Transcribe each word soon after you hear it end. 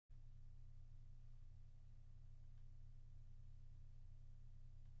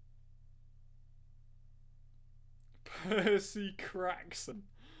Percy Craxon.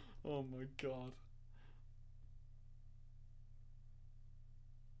 Oh my god.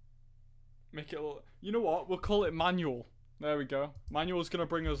 Make it look... You know what? We'll call it Manual. There we go. Manual's gonna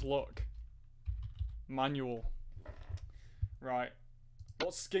bring us luck. Manual. Right.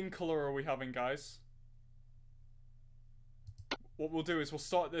 What skin color are we having, guys? What we'll do is we'll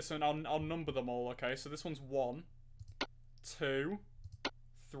start this and I'll number them all, okay? So this one's 1, 2,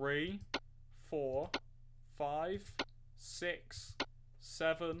 3, 4, 5, 6,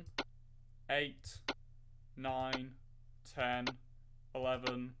 7, 8, 9, 10,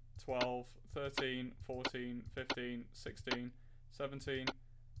 11, 12, 13, 14, 15, 16, 17,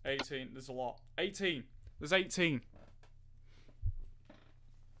 18. There's a lot. 18. There's 18.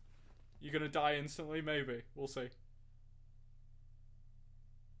 You're gonna die instantly? Maybe. We'll see.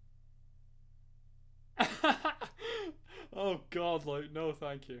 Oh god, like, no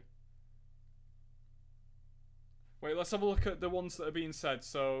thank you. Wait, let's have a look at the ones that are being said.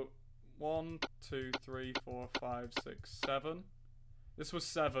 So, 1, 2, 3, 4, 5, 6, 7. This was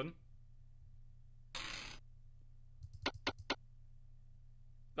 7.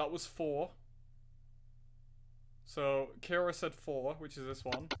 That was 4. So, Kira said 4, which is this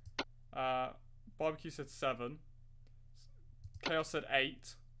one. Barbecue said 7. Chaos said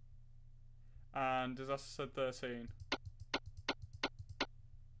 8. And Disaster said 13.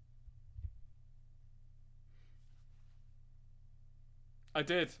 I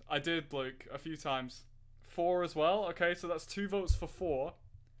did, Luke, a few times. 4 as well, okay, so that's 2 votes for 4.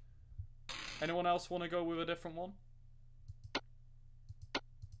 Anyone else want to go with a different one?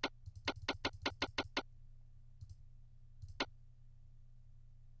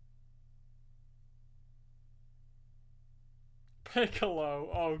 Piccolo,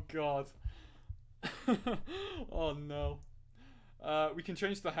 oh god. Oh no. We can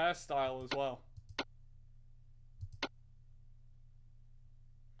change the hairstyle as well.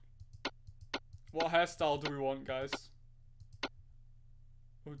 What hairstyle do we want, guys?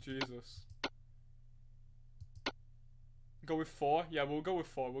 Oh Jesus. Go with 4? Yeah, we'll go with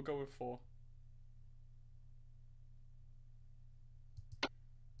 4. We'll go with 4.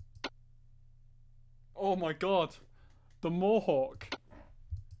 Oh my god. The Mohawk.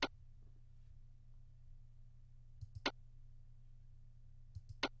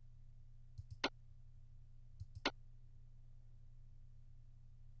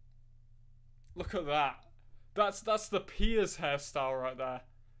 Look at that. That's the Piers hairstyle right there.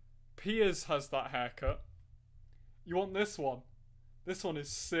 Piers has that haircut. You want this one? This one is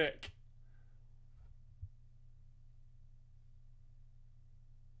sick.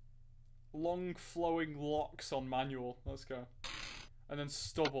 Long flowing locks on Manual. Let's go. And then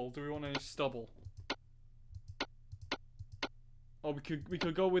stubble. Do we want any stubble? Oh, we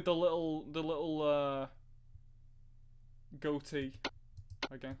could go with the little goatee,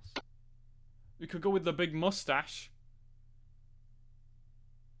 I guess. We could go with the big mustache.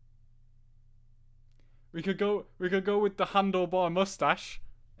 We could go with the handlebar mustache.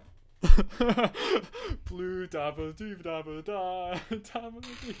 Blue dabba doo dabba da dabba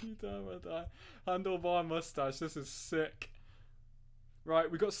dee dabba da. Handlebar mustache. This is sick. Right,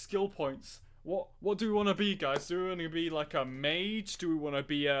 we got skill points. What do we want to be, guys? Do we want to be like a mage? Do we want to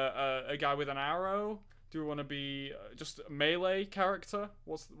be a guy with an arrow? Do we want to be just a melee character?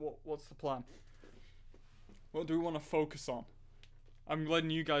 What's the plan? What do we want to focus on? I'm letting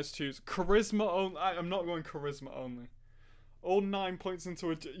you guys choose. Charisma only. I'm not going charisma only. All 9 points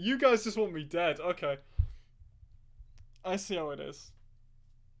into a... You guys just want me dead. Okay. I see how it is.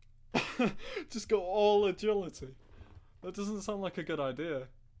 Just go all agility. That doesn't sound like a good idea.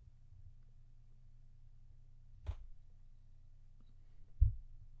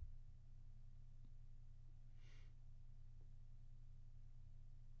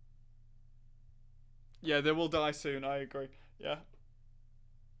 Yeah, they will die soon, I agree. Yeah.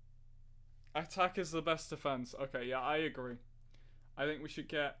 Attack is the best defense. Okay, yeah, I agree. I think we should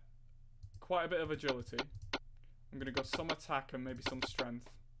get quite a bit of agility. I'm gonna go some attack and maybe some strength.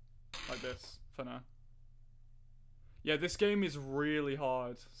 Like this, for now. Yeah, this game is really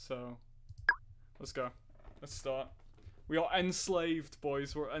hard, so... Let's go. Let's start. We are enslaved,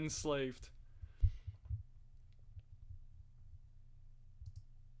 boys. We're enslaved.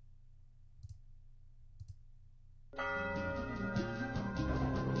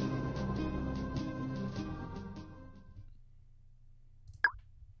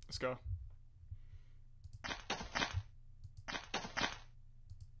 Let's go.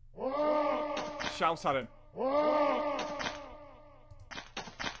 Shout at him.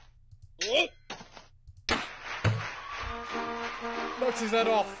 Knocks his head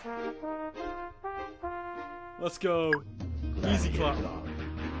off. Let's go. Easy clap.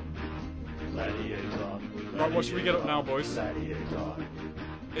 Right, what should we get up now, boys?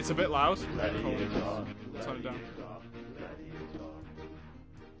 It's a bit loud. Cool. Turn it down.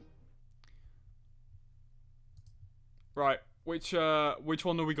 Right, which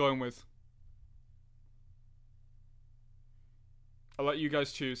one are we going with? I'll let you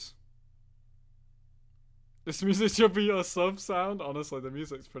guys choose. This music should be your sub sound. Honestly, the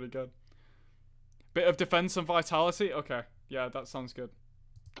music's pretty good. Bit of defense and vitality. Okay, yeah, that sounds good.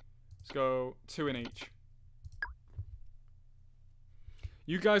 Let's go 2 in each.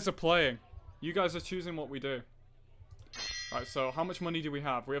 You guys are playing. You guys are choosing what we do. Right, so how much money do we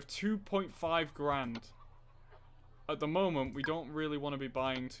have? We have 2.5 grand. At the moment, we don't really want to be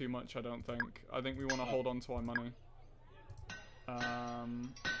buying too much, I don't think. I think we want to hold on to our money.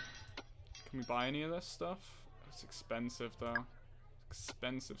 Can we buy any of this stuff? It's expensive, though.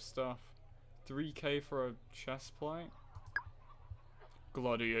 Expensive stuff. 3k for a chest plate?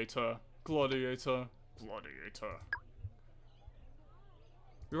 Gladiator. Gladiator. Gladiator.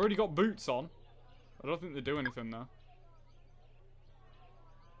 We already got boots on. I don't think they do anything, though.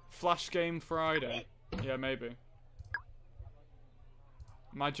 Flash game Friday. Yeah, maybe.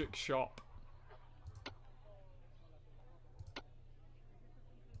 Magic shop.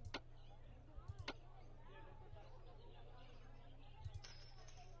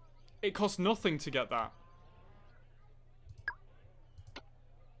 It costs nothing to get that.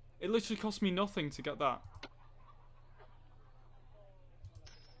 It literally cost me nothing to get that.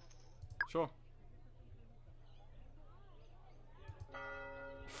 Sure.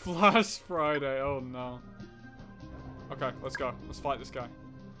 Flash Friday, oh no. Okay, let's go. Let's fight this guy.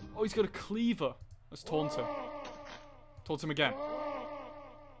 Oh, he's got a cleaver. Let's taunt him. Taunt him again.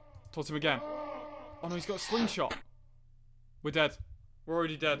 Taunt him again. Oh no, he's got a slingshot. We're dead. We're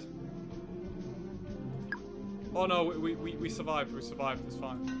already dead. Oh no, we survived. We survived. It's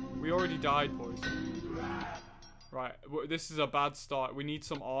fine. We already died, boys. Right, this is a bad start. We need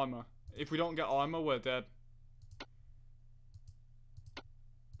some armor. If we don't get armor, we're dead.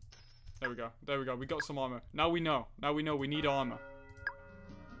 There we go. There we go. We got some armor. Now we know. Now we know we need armor.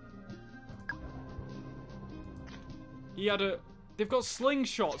 He had a... They've got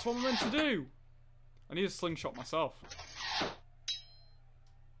slingshots. What am I meant to do? I need a slingshot myself.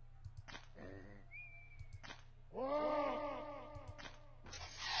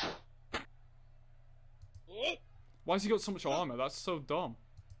 Why has he got so much armor? That's so dumb.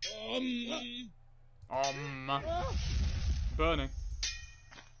 Burning.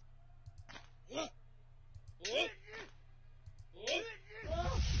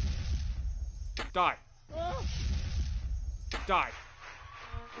 Die. Die.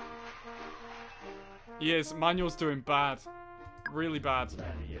 He is. Manuel's doing bad. Really bad.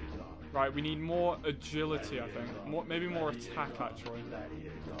 Right, we need more agility, I think. More, maybe more attack, actually.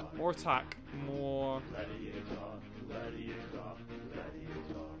 More attack. More...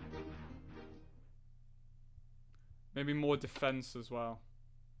 Maybe more defense as well.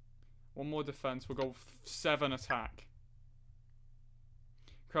 One more defense. We'll go 7 attack.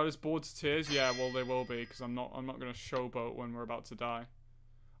 Crowd is bored to tears. Yeah, well they will be because I'm not gonna showboat when we're about to die.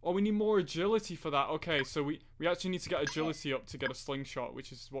 Oh, we need more agility for that. Okay, so we actually need to get agility up to get a slingshot,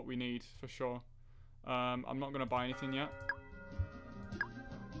 which is what we need for sure. I'm not gonna buy anything yet.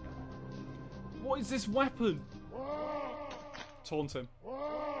 What is this weapon? Taunt him.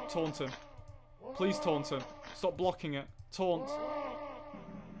 Taunt him. Please taunt him. Stop blocking it. Taunt.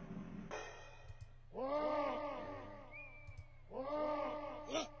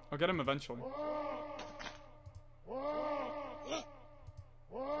 I'll get him eventually.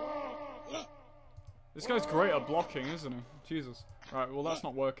 This guy's great at blocking, isn't he? Jesus. Right, well that's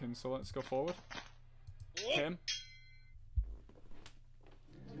not working, so let's go forward. Hit him.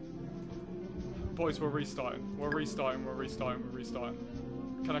 Boys, we're restarting. We're restarting, we're restarting, we're restarting.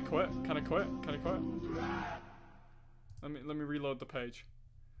 Can I quit? Can I quit? Can I quit? Let me reload the page.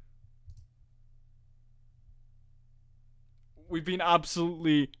 We've been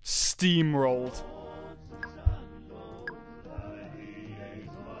absolutely steamrolled.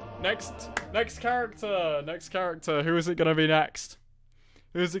 Next character. Next character. Who is it gonna be next?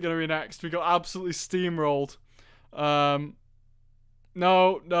 Who is it gonna be next? We got absolutely steamrolled. No.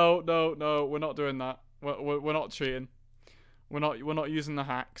 We're not doing that. We're not cheating. We're not using the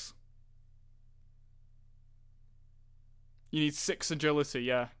hacks. You need 6 agility.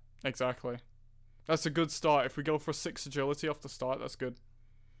 Yeah, exactly. That's a good start. If we go for 6 agility off the start, that's good.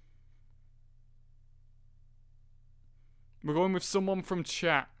 We're going with someone from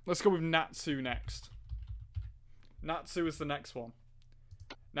chat. Let's go with Natsu next. Natsu is the next one.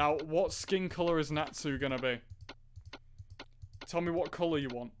 Now, what skin color is Natsu gonna be? Tell me what color you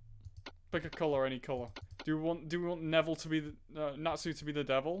want. Pick a color, any color. Do we want Neville to be the Natsu to be the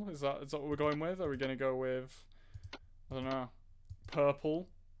devil? Is that what we're going with? Are we gonna go with, I don't know, purple?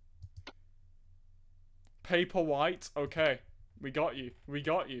 Paper white. Okay, we got you. We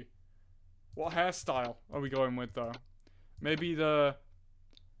got you. What hairstyle are we going with though? Maybe the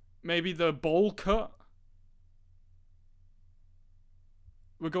bowl cut.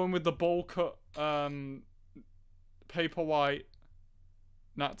 We're going with the bowl cut. Paper white.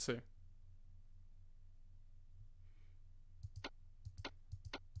 Natsu.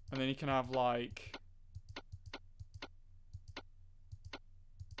 And then you can have like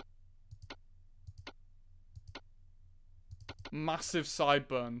massive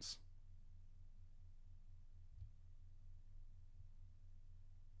sideburns.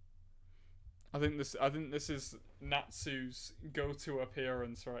 I think this is Natsu's go-to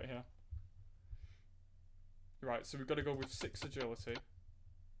appearance right here. Right, so we've got to go with 6 agility.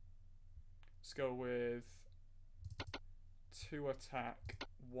 Let's go with 2 attack,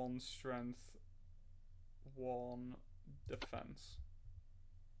 1 strength, 1 defense.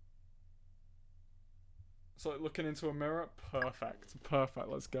 So like looking into a mirror, perfect, perfect.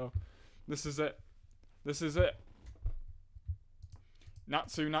 Let's go. This is it. This is it.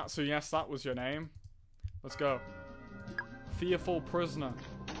 Natsu, yes, that was your name. Let's go. Fearful prisoner.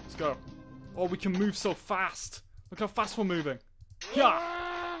 Let's go. Oh, we can move so fast. Look how fast we're moving. Yeah.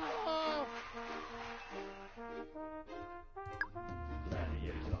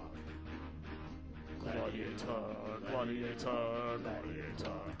 Gladiator.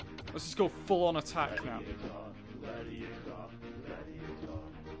 Let's just go full on attack now.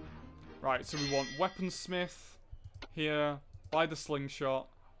 Right, so we want weaponsmith here. Buy the slingshot.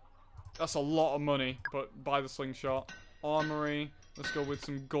 That's a lot of money, but buy the slingshot. Armory. Let's go with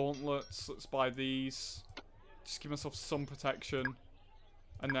some gauntlets. Let's buy these. Just give myself some protection.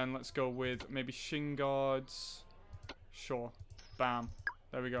 And then let's go with maybe shin guards. Sure. Bam.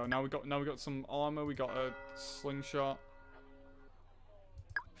 There we go. Now we got some armor. We got a slingshot.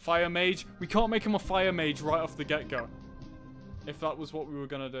 Fire mage. We can't make him a fire mage right off the get-go. If that was what we were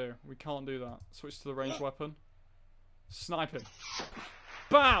gonna do. We can't do that. Switch to the ranged weapon. Snipe him.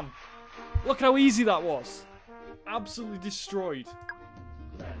 Bam! Look how easy that was. Absolutely destroyed.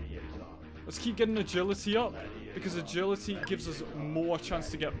 Let's keep getting agility up, because agility gives us more chance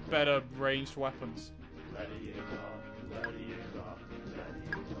to get better ranged weapons.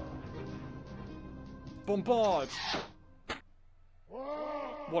 Bombard!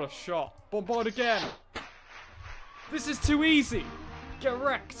 What a shot. Bombard again! This is too easy! Get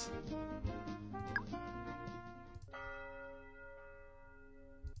wrecked!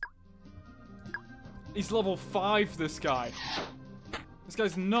 He's level 5, this guy. This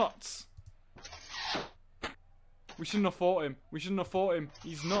guy's nuts. We shouldn't have fought him. We shouldn't have fought him.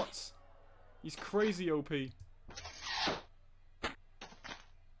 He's nuts. He's crazy OP. He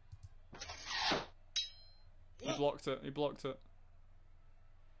blocked it. He blocked it.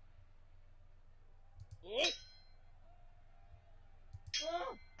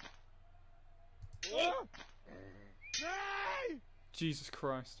 Jesus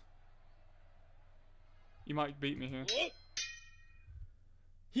Christ. You might beat me here.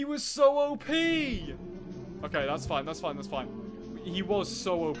 He was so OP! Okay, that's fine, that's fine, that's fine. He was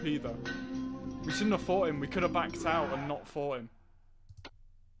so OP though. We shouldn't have fought him. We could have backed out and not fought him.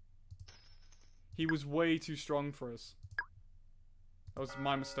 He was way too strong for us. That was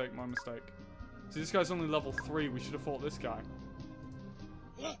my mistake, my mistake. See, this guy's only level 3. We should have fought this guy.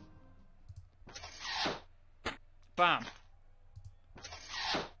 Bam.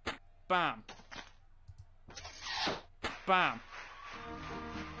 Bam. Bam.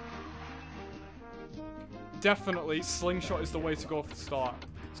 Definitely, slingshot is the way to go off the start.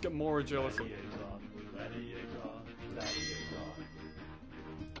 Let's get more agility.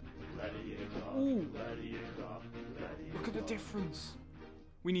 Ooh. Look at the difference.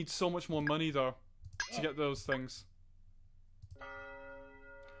 We need so much more money, though, to get those things.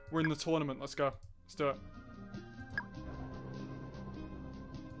 We're in the tournament. Let's go. Let's do it.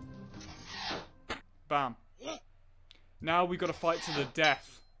 Bam. Now we got to fight to the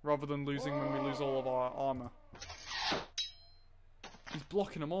death, rather than losing when we lose all of our armor. He's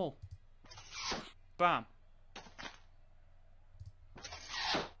blocking them all. Bam.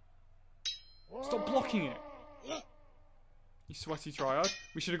 Stop blocking it. You sweaty triad.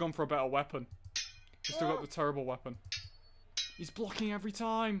 We should have gone for a better weapon. We still got the terrible weapon. He's blocking every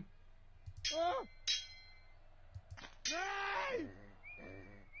time.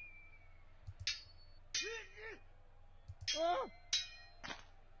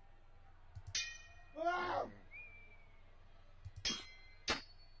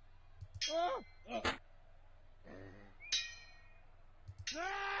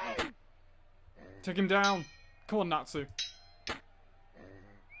 Take him down. Come on, Natsu.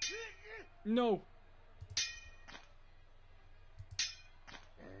 No.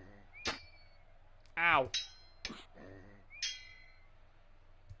 Ow.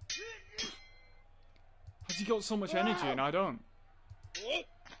 Has he got so much energy and I don't?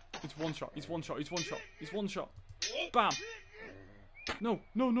 It's one shot. He's one shot. He's one shot. He's one shot. Bam. No.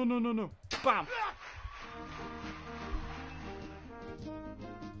 No, no, no, no, no. Bam.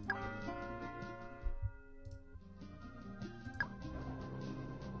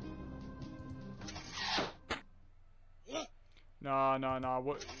 Nah, nah, nah.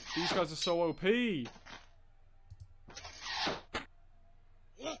 What? These guys are so OP. Okay,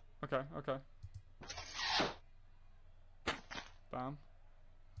 okay. Bam.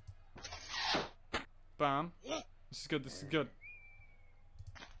 Bam. This is good, this is good.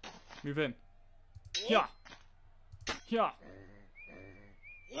 Move in. Yeah. Yeah.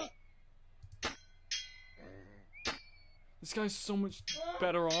 This guy's so much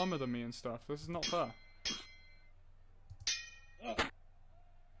better armor than me and stuff. This is not fair.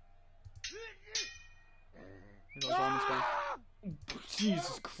 He got his armor's gone.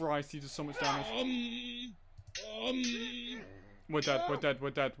 Jesus Christ, he does so much damage. We're dead, we're dead, we're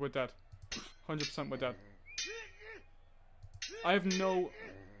dead, we're dead. 100% we're dead. I have no...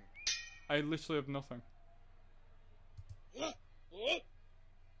 I literally have nothing.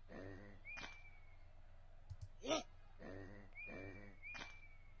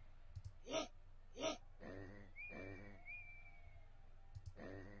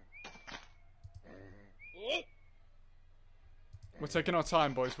 We're taking our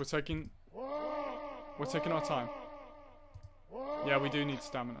time, boys. We're taking our time. Yeah, we do need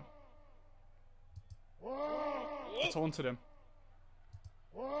stamina. I taunted him.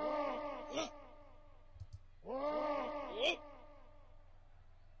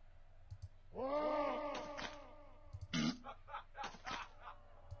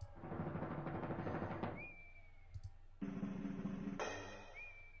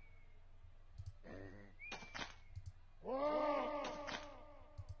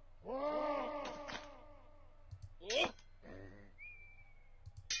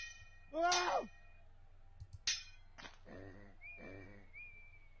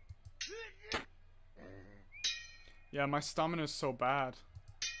 Yeah, my stamina is so bad.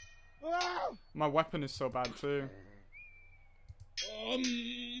 My weapon is so bad too.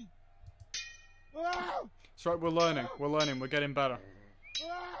 It's right, we're learning, we're getting better.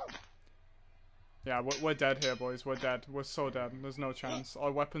 Yeah, we're dead here, boys, we're dead. We're so dead, there's no chance.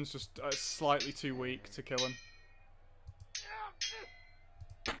 Our weapon's just slightly too weak to kill him.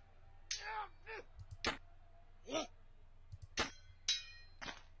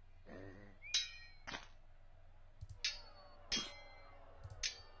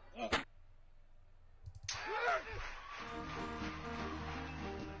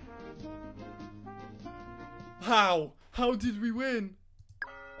 How? How did we win?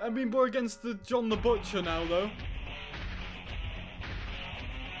 I mean, we're against the John the Butcher now, though.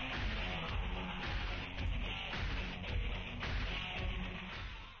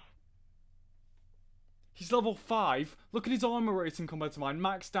 He's level 5. Look at his armor rating compared to mine.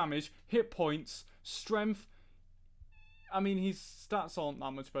 Max damage, hit points, strength. I mean, his stats aren't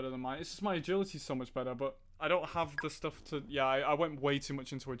that much better than mine. It's just my agility's so much better, but I don't have the stuff to... Yeah, I went way too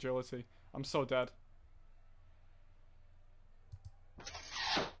much into agility. I'm so dead.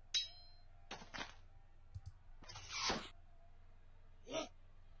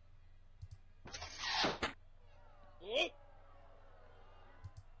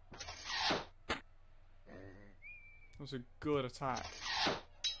 That was a good attack.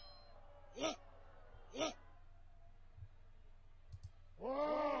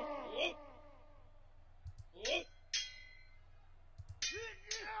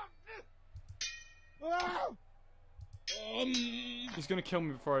 He's gonna kill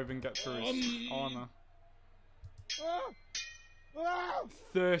me before I even get through his armor.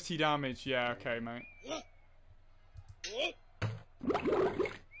 30 damage, yeah, okay, mate.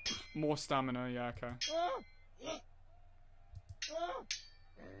 More stamina, yeah, okay.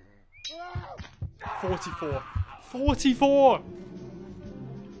 44. 44!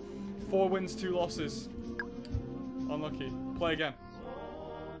 4 wins, 2 losses. Unlucky. Play again.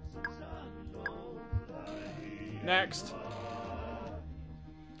 Next.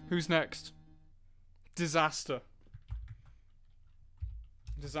 Who's next? Disaster.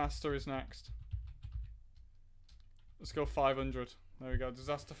 Disaster is next. Let's go 500. There we go.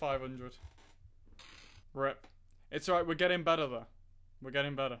 Disaster 500. Rip. It's alright, we're getting better though. We're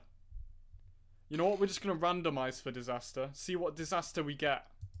getting better. You know what? We're just going to randomize for disaster. See what disaster we get.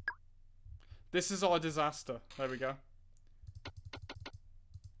 This is our disaster. There we go.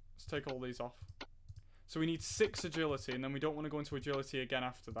 Let's take all these off. So we need 6 agility, and then we don't want to go into agility again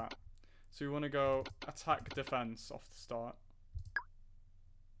after that. So we want to go attack, defense off the start.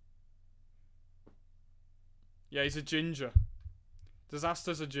 Yeah, he's a ginger.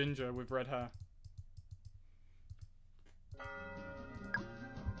 Disaster's a ginger with red hair.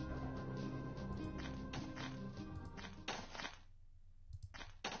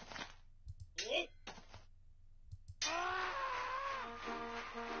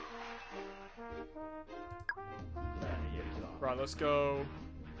 Right, let's go.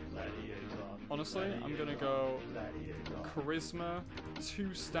 Honestly, I'm gonna go charisma,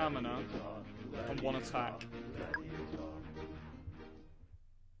 2 stamina, and 1 attack.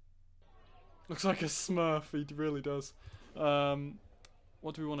 Looks like a smurf, he really does.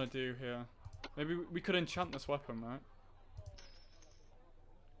 What do we want to do here? Maybe we could enchant this weapon, right?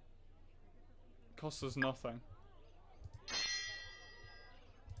 Costs us nothing.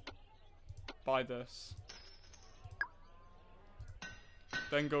 Buy this.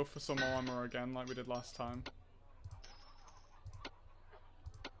 Then go for some armor again, like we did last time.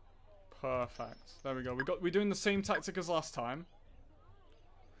 Perfect. There we go. We're doing the same tactic as last time.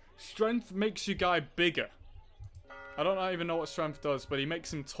 Strength makes your guy bigger. I don't even know what strength does, but he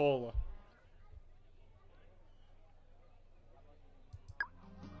makes him taller.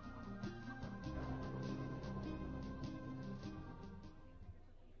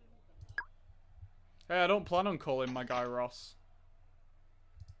 Hey, I don't plan on calling my guy Ross.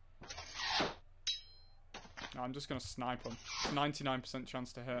 No, I'm just gonna snipe him. It's 99%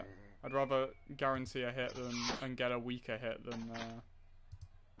 chance to hit. I'd rather guarantee a hit and get a weaker hit than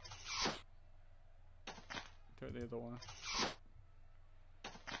do it the other way.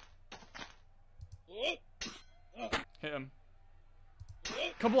 Hit him.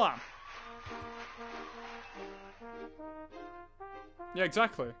 Kablam! Yeah,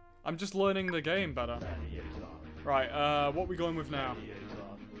 exactly. I'm just learning the game better. Right, what are we going with now?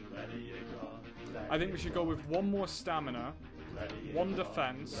 I think we should go with 1 more stamina, 1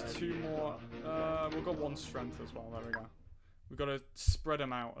 defense, 2 more... we'll go 1 strength as well, there we go. We've got to spread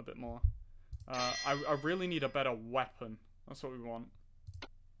them out a bit more. I really need a better weapon. That's what we want.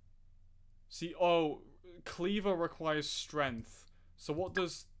 See, oh, cleaver requires strength. So what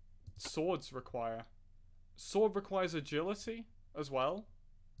does swords require? Sword requires agility as well.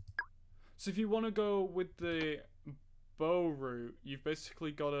 So if you want to go with the bow route, you've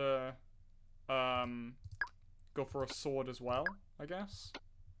basically got to go for a sword as well, I guess.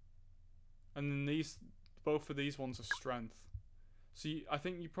 And then both of these ones are strength. So I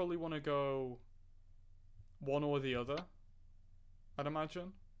think you probably want to go one or the other, I'd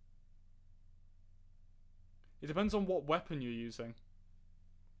imagine. It depends on what weapon you're using.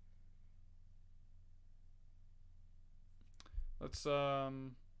 Let's,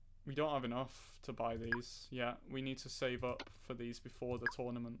 we don't have enough to buy these yet. We need to save up for these before the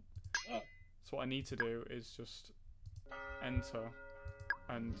tournament. So what I need to do is just enter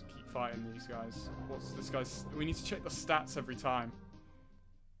and keep fighting these guys. What's this guy's... We need to check the stats every time.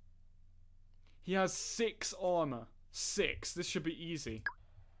 He has 6 armor. 6. This should be easy.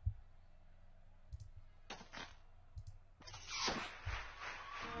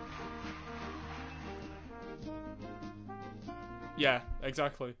 Yeah,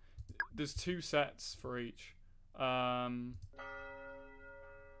 exactly. There's 2 sets for each. Let's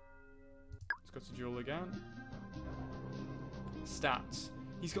go to duel again. Stats.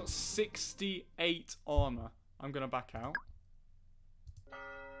 He's got 68 armor. I'm gonna back out.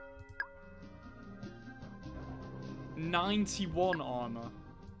 91 armor.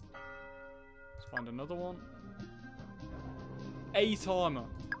 Let's find another one. 8 armor.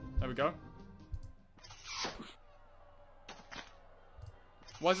 There we go.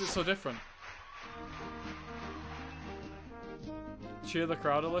 Why is it so different? Cheer the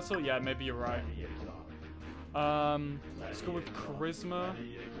crowd a little? Yeah, maybe you're right. Let's go with charisma.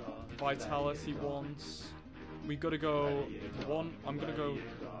 Vitality once. We gotta go 1. I'm gonna go.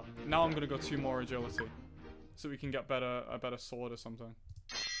 Now I'm gonna go 2 more agility. So we can get a better sword or something.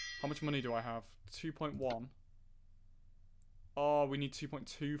 How much money do I have? 2.1. Oh, we need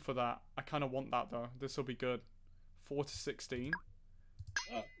 2.2 for that. I kind of want that though. This will be good. 4 to 16.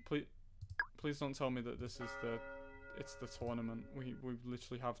 Please don't tell me that this is it's the tournament. We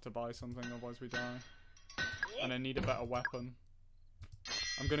literally have to buy something, otherwise we die. And I need a better weapon.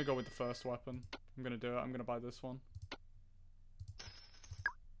 I'm gonna go with the first weapon. I'm gonna do it. I'm gonna buy this one.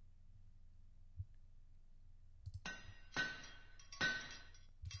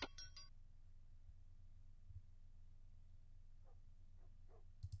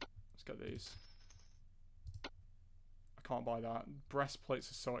 Let's at these. I can't buy that. Breastplates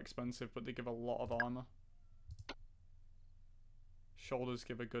are so expensive, but they give a lot of armor. Shoulders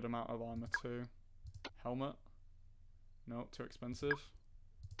give a good amount of armor too. Helmet. No, too expensive.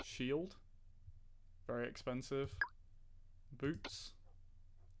 Shield. Very expensive. Boots.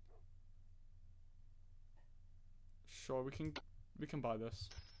 Sure, we can buy this.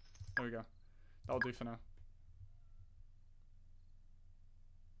 There we go. That'll do for now.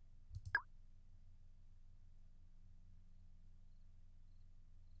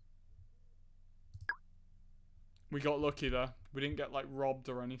 We got lucky there. We didn't get like robbed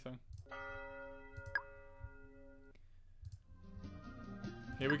or anything.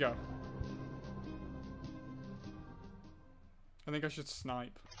 Here we go. I think I should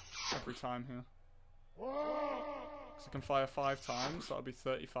snipe every time here. Because I can fire 5 times, that'll be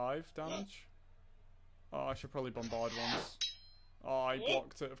 35 damage. Oh, I should probably bombard once. Oh, I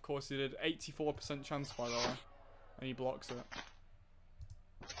blocked it, of course he did. 84% chance, by the way. And he blocks it.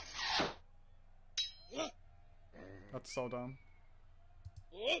 That's so dumb.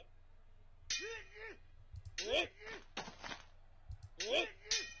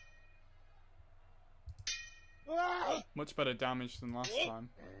 Much better damage than last time.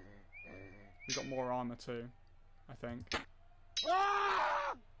 We got more armor too, I think.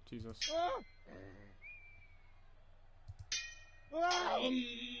 Jesus. Nice.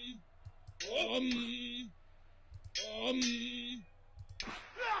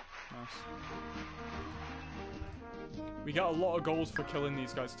 We get a lot of goals for killing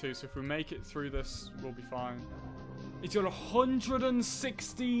these guys too, so if we make it through this, we'll be fine. He's got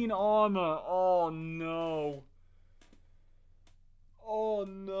 116 armor. Oh no. Oh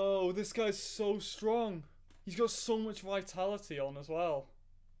no, this guy's so strong. He's got so much vitality on as well.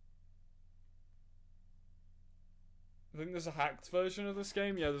 I think there's a hacked version of this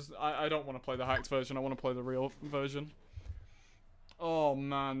game. Yeah, I don't want to play the hacked version. I want to play the real version. Oh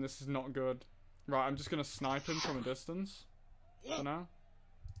man, this is not good. Right, I'm just going to snipe him from a distance for now.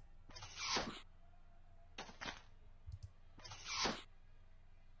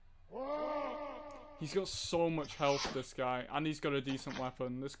 He's got so much health, this guy, and he's got a decent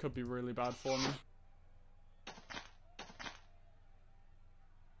weapon. This could be really bad for me.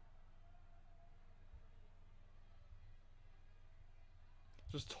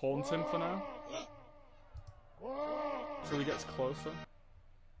 Just taunt him for now. Till he gets closer.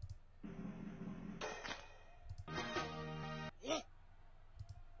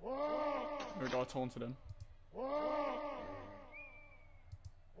 There we go, I taunted him.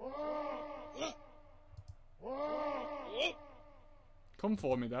 Come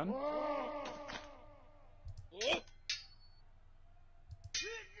for me then.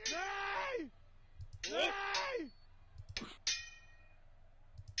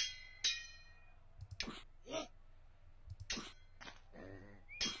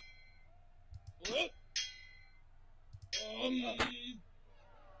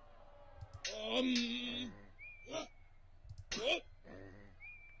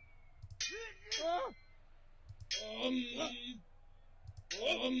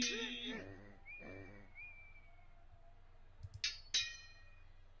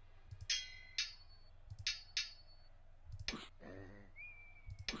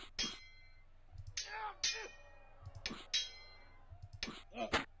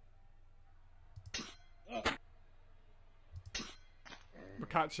 We're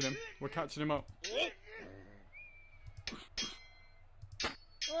catching him. We're catching him up.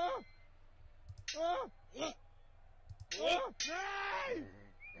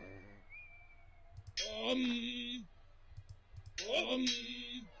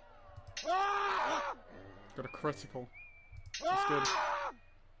 Got a critical. That's good.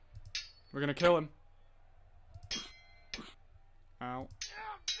 We're gonna kill him. Ow.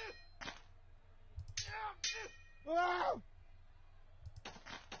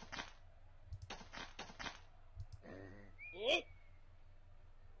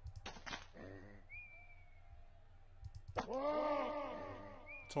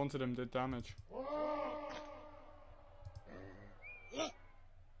 Taunted him, did damage.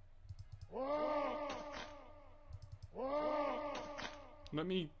 Let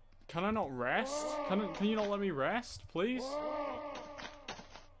me... Can I not rest? Can you not let me rest, please?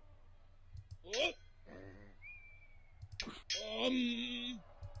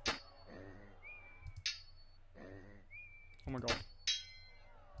 Oh my god.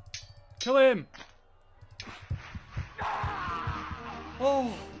 Kill him!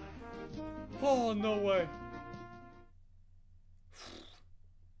 Oh! Oh, no way.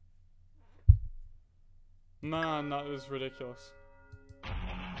 Man, that was ridiculous.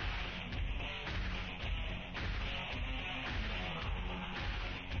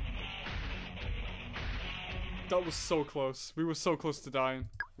 That was so close. We were so close to dying.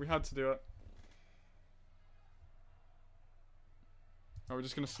 We had to do it. Are we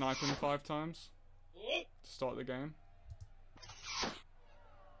just gonna snipe him 5 times? To start the game?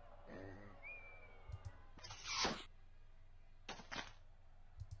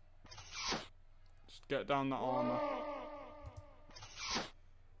 Just get down that armor.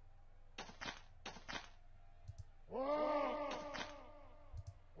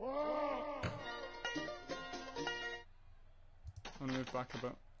 I'm gonna move back a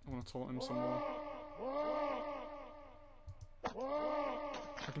bit. I wanna taunt him some more.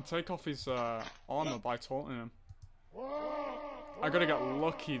 I can take off his armor by taunting him. I gotta get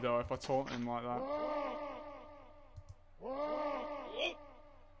lucky though if I taunt him like that.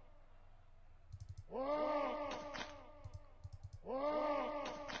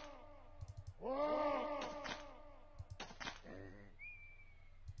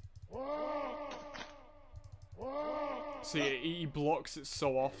 See, he blocks it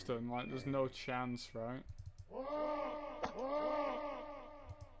so often, like there's no chance, right?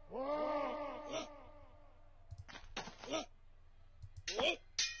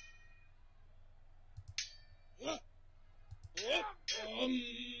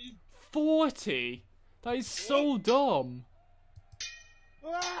 40? That is so dumb.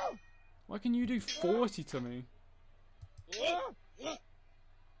 Why can you do 40 to me?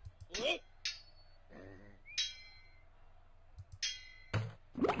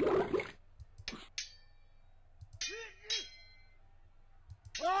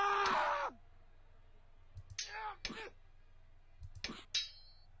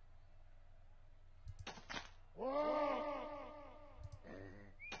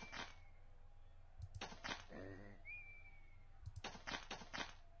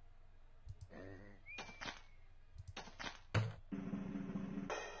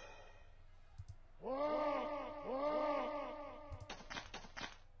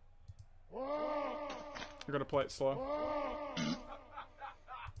 I gotta play it slow.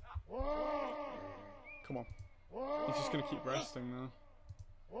 Come on. He's just gonna keep resting now.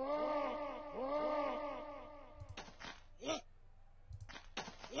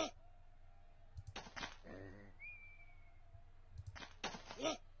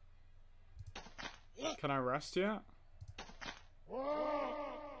 Can I rest yet? No.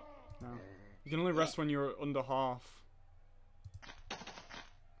 You can only rest when you're under half.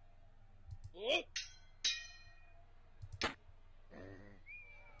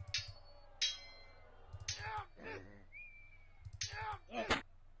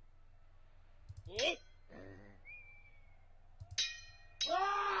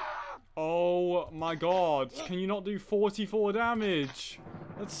 Oh my god, can you not do 44 damage?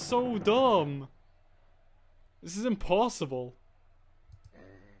 That's so dumb. This is impossible.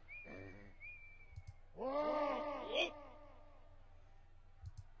 Oh,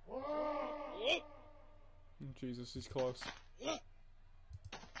 Jesus, he's close.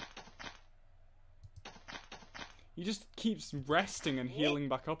 He just keeps resting and healing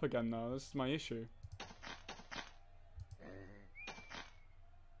back up again though, this is my issue.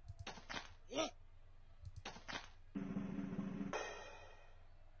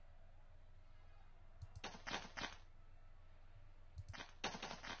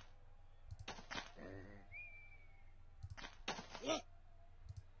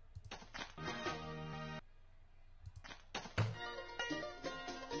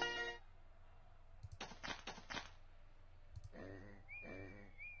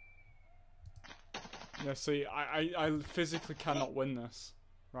 Yeah, see, I physically cannot win this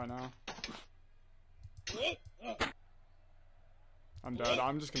right now. I'm dead.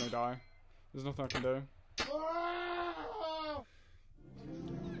 I'm just gonna die. There's nothing I can do.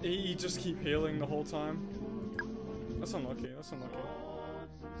 He just keep healing the whole time. That's unlucky. That's unlucky.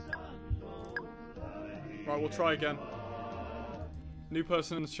 Right, we'll try again. New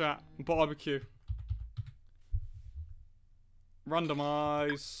person in the chat. Barbecue.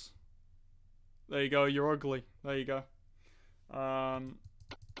 Randomize. There you go, you're ugly. There you go.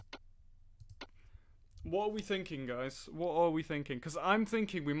 What are we thinking, guys? What are we thinking? Because I'm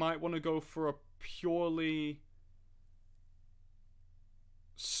thinking we might want to go for a purely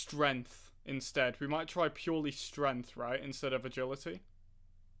strength instead. We might try purely strength, right? Instead of agility.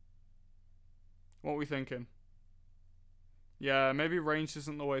 What are we thinking? Yeah, maybe range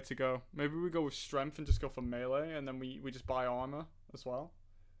isn't the way to go. Maybe we go with strength and just go for melee, and then we just buy armor as well.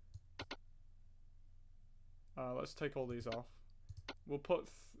 Let's take all these off. We'll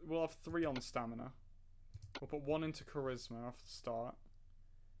have 3 on stamina. We'll put 1 into charisma off the start.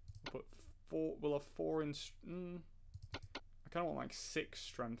 We'll have 4 in. I kind of want like 6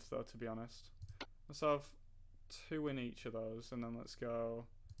 strength though, to be honest. Let's have 2 in each of those, and then let's go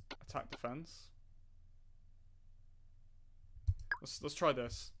attack defense. Let's try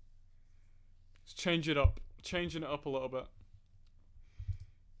this. Let's change it up. Changing it up a little bit.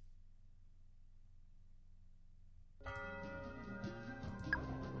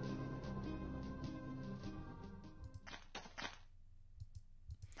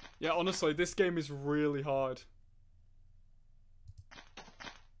 Yeah, honestly, this game is really hard.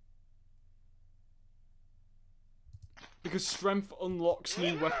 Because strength unlocks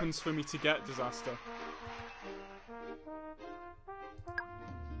new weapons for me to get, Disaster.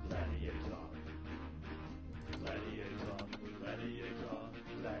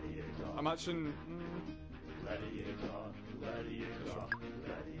 I'm actually...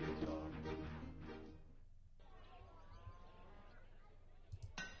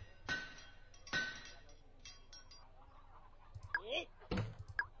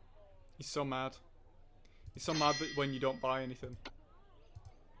 He's so mad. He's so mad that when you don't buy anything.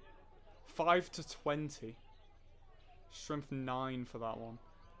 5 to 20. Strength 9 for that one.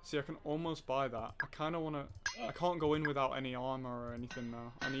 See, I can almost buy that. I kind of want to... I can't go in without any armor or anything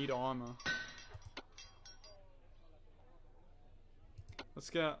now. I need armor. Let's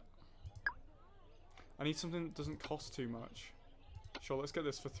get... I need something that doesn't cost too much. Sure, let's get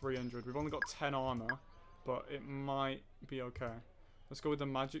this for 300. We've only got 10 armor, but it might be okay. Let's go with the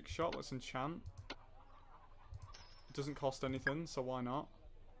magic shot. Let's enchant. It doesn't cost anything, so why not?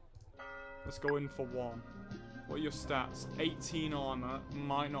 Let's go in for 1. What are your stats? 18 armor.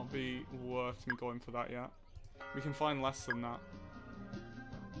 Might not be worth me going for that yet. We can find less than that.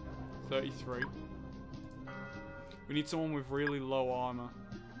 33. We need someone with really low armor.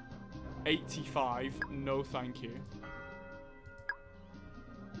 85. No thank you.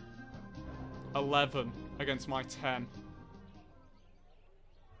 11 against my 10.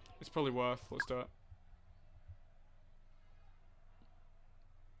 It's probably worth. Let's do it.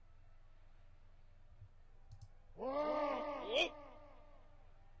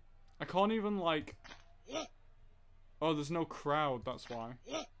 I can't even, like... Oh, there's no crowd, that's why.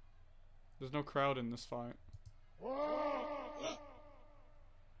 There's no crowd in this fight.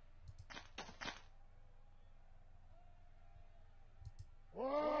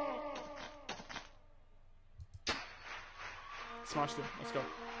 Smashed him. Let's go.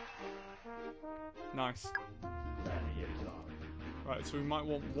 Nice. Right, so we might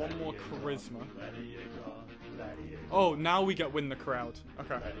want 1 more charisma. Oh, now we get win the crowd.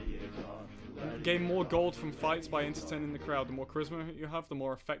 Okay. Gain more gold from fights by entertaining the crowd. The more charisma you have, the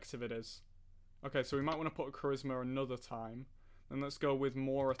more effective it is. Okay, so we might want to put a charisma another time. Then let's go with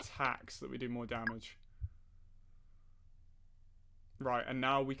more attacks that we do more damage. Right, and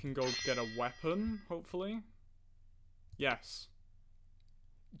now we can go get a weapon, hopefully. Yes.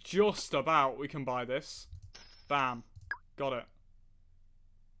 Just about we can buy this. Bam. Got it.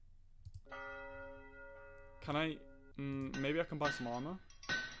 Can I... maybe I can buy some armor?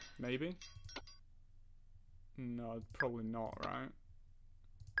 Maybe? No, probably not, right?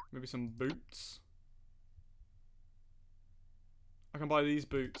 Maybe some boots? I can buy these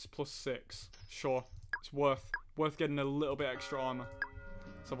boots, plus 6. Sure. It's worth getting a little bit extra armor.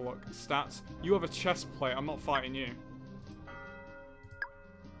 Let's have a look. Stats. You have a chest plate. I'm not fighting you.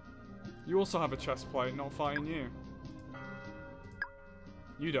 You also have a chest plate. Not fighting you.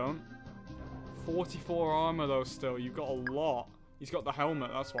 You don't. 44 armor though still. You've got a lot. He's got the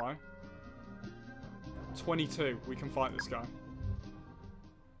helmet, that's why. 22. We can fight this guy.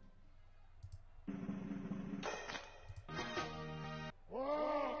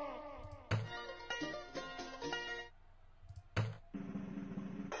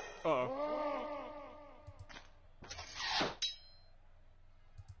 Uh-oh.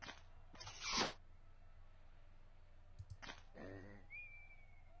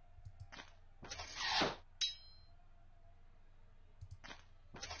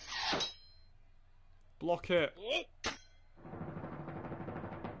 Block it.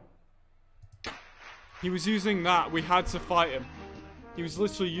 He was using that. We had to fight him. He was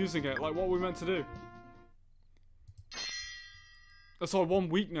literally using it. Like, what were we meant to do? That's our one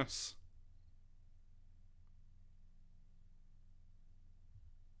weakness.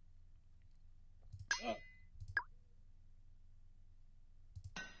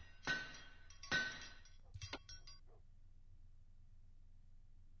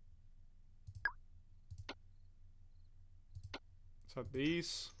 Let's have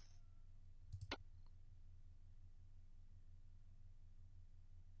these.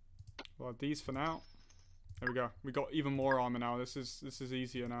 We'll have these for now. There we go. We got even more armor now. This is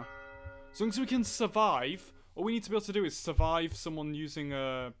easier now. As long as we can survive, all we need to be able to do is survive someone using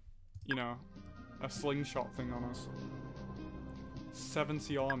a, you know, a slingshot thing on us.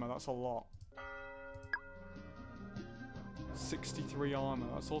 70 armor, that's a lot. 63 armor,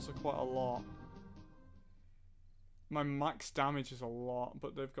 that's also quite a lot. My max damage is a lot,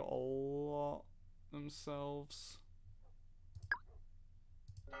 but they've got a lot themselves.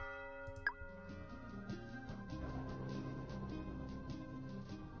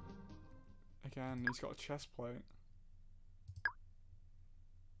 Again, he's got a chest plate.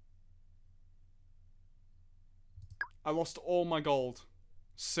 I lost all my gold.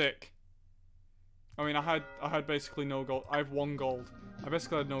 Sick. I mean, I had basically no gold. I have 1 gold. I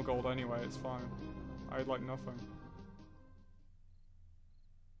basically had no gold anyway. It's fine. I had like nothing.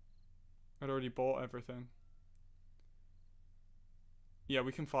 I'd already bought everything. Yeah,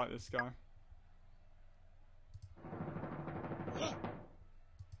 we can fight this guy.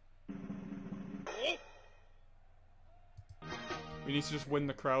 We need to just win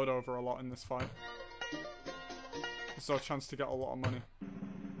the crowd over a lot in this fight. It's our chance to get a lot of money.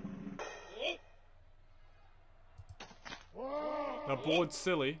 Now, bored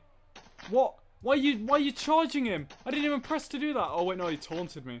silly. What? Why are you charging him? I didn't even press to do that. Oh wait, no, he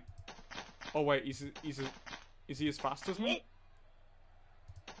taunted me. Oh wait, is he as fast as me?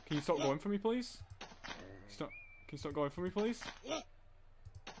 Can you stop going for me, please? Can you stop going for me, please?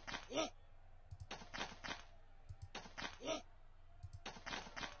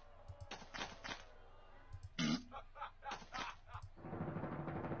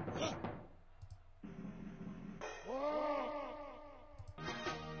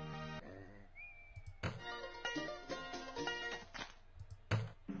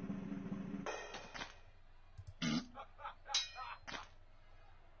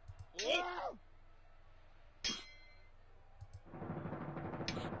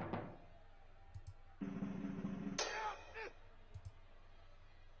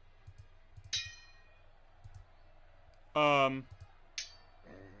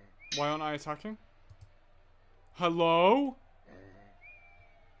 Why aren't I attacking? Hello?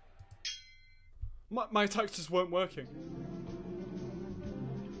 My attacks just weren't working.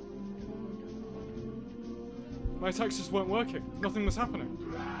 My attacks just weren't working. Nothing was happening.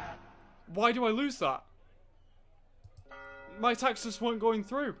 Why do I lose that? My attacks just weren't going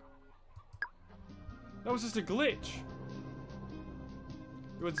through. That was just a glitch.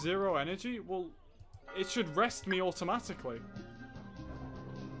 You had 0 energy? Well, it should rest me automatically.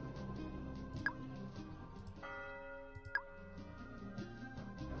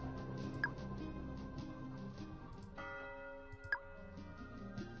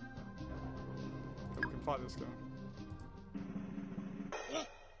 Okay, we can fight this guy.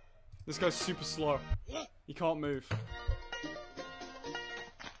 This guy's super slow. He can't move.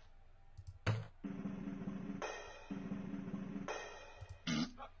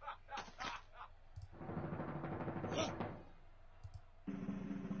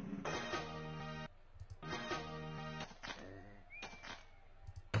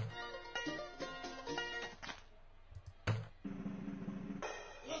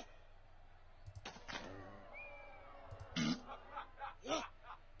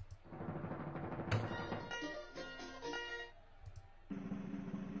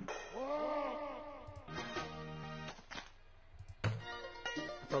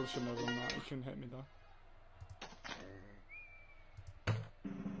 Probably shouldn't have done that. He couldn't hit me though.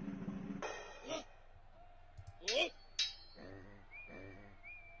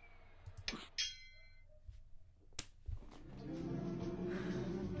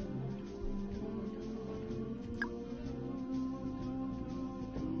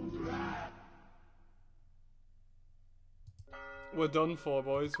 We're done for,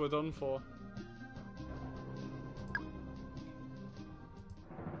 boys. We're done for.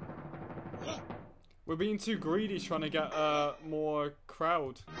 We're being too greedy trying to get more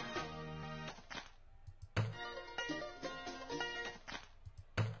crowd.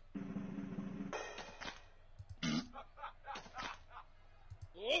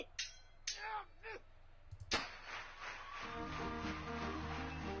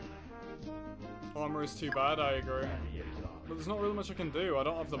 Armor is too bad, I agree. But there's not really much I can do. I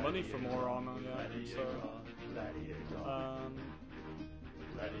don't have the money for more armor yet, so...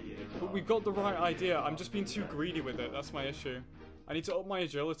 But we've got the right idea. I'm just being too greedy with it. That's my issue. I need to up my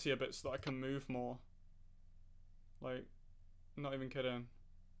agility a bit so that I can move more. Like, I'm not even kidding.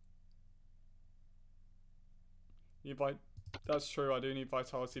 That's true, I do need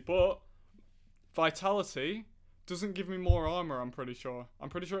vitality. But vitality doesn't give me more armor, I'm pretty sure. I'm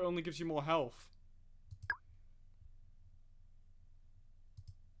pretty sure it only gives you more health.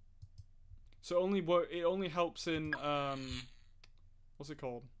 So it only helps in, what's it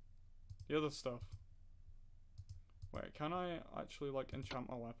called? The other stuff. Wait, can I actually, like, enchant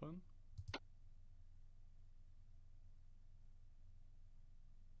my weapon?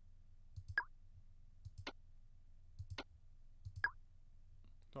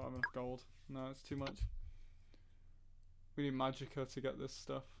 Don't have enough gold. No, it's too much. We need Magicka to get this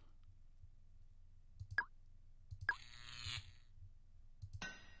stuff.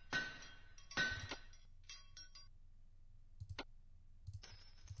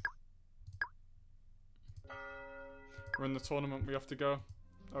 We're in the tournament, we have to go.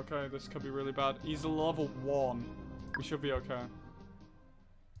 Okay, this could be really bad. He's a level 1. We should be okay.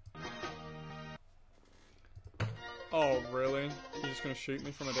 Oh, really? You're just gonna shoot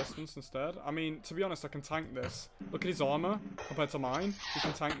me from a distance instead? I mean, to be honest, I can tank this. Look at his armor compared to mine. We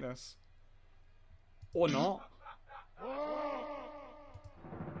can tank this. Or not.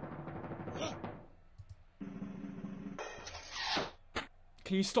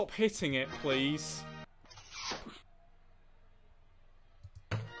 Can you stop hitting it, please?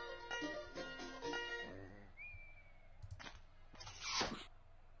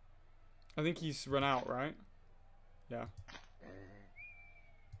 I think he's run out, right? Yeah.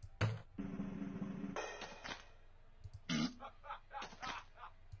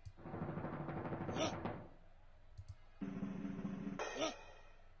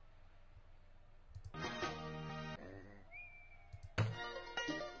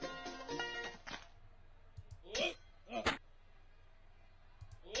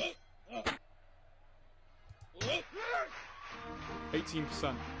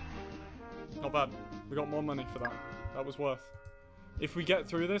 %. Not bad. We got more money for that. That was worth. If we get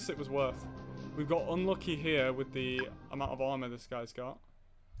through this, it was worth. We've got unlucky here with the amount of armor this guy's got.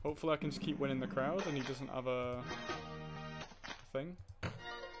 Hopefully I can just keep winning the crowd and he doesn't have a thing.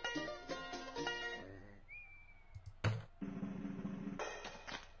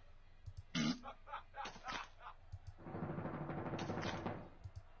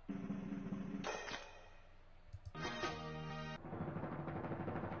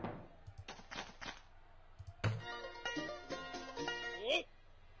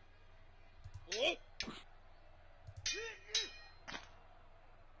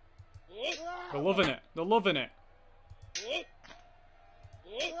 They're loving it. They're loving it.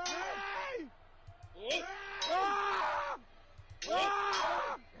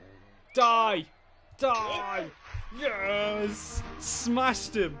 Die! Die! Yes!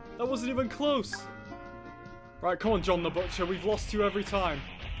 Smashed him! That wasn't even close! Right, come on, John the Butcher. We've lost you every time.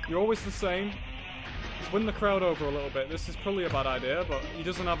 You're always the same. Let's win the crowd over a little bit. This is probably a bad idea, but he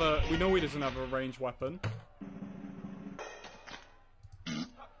doesn't have a... We know he doesn't have a ranged weapon.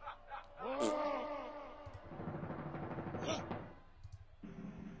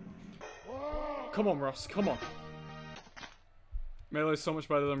 Come on, Ross. Come on. Melee's so much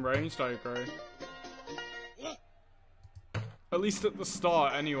better than ranged, I agree. At least at the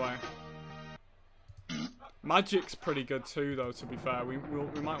start, anyway. Magic's pretty good too, though, to be fair. We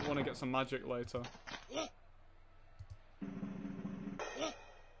might want to get some magic later.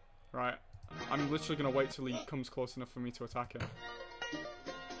 Right. I'm literally going to wait till he comes close enough for me to attack him.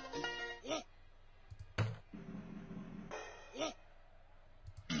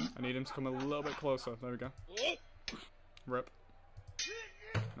 I need him to come a little bit closer. There we go. Rip.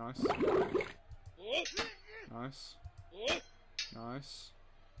 Nice. Nice. Nice.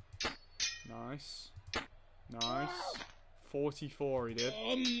 Nice. Nice. 44 he did.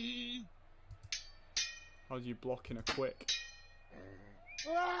 How do you block in a quick?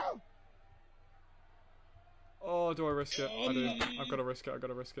 Oh, do I risk it? I do. I've got to risk it. I've got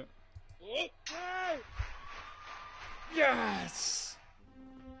to risk it. Yes!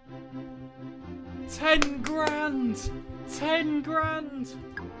 10 grand! 10 grand!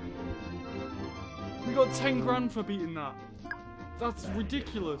 We got 10 grand for beating that. That's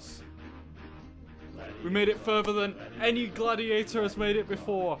ridiculous. We made it further than any gladiator has made it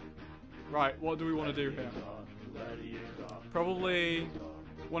before. Right, what do we want to do here? Probably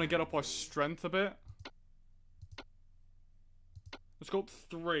want to get up our strength a bit. Let's go up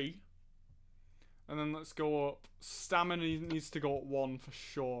 3. And then let's go up... Stamina needs to go up 1 for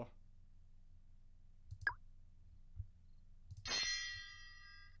sure.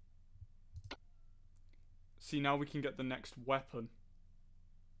 See, now we can get the next weapon.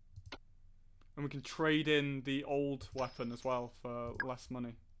 And we can trade in the old weapon as well for less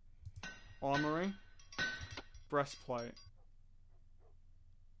money. Armory. Breastplate.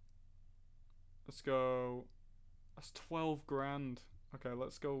 Let's go... That's 12 grand. Okay,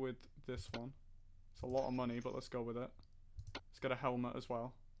 let's go with this one. It's a lot of money, but let's go with it. Let's get a helmet as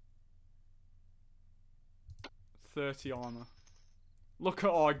well. 30 armor. Look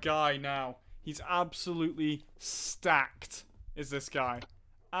at our guy now. He's absolutely stacked, is this guy.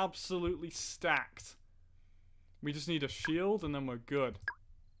 Absolutely stacked. We just need a shield and then we're good.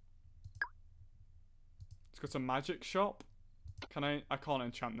 Let's go to magic shop. Can I can't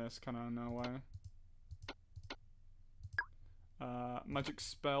enchant this, can I? No way. Magic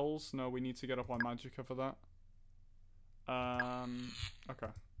spells. No, we need to get up on magicka for that. Okay.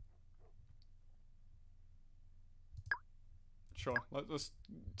 Sure. Let's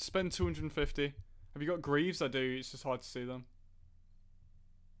spend 250. Have you got greaves? I do. It's just hard to see them.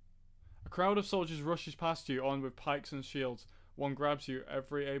 A crowd of soldiers rushes past you, armed with pikes and shields. One grabs you.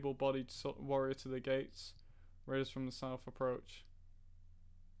 Every able-bodied warrior to the gates. Raiders from the south approach.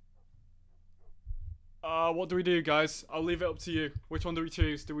 What do we do, guys? I'll leave it up to you. Which one do we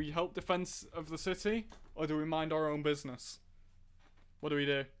choose? Do we help defense of the city? Or do we mind our own business? What do we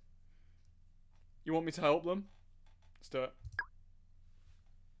do? You want me to help them? Let's do it.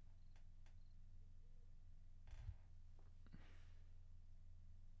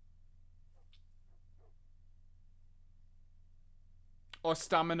 Our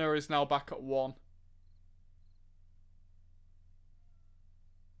stamina is now back at 1.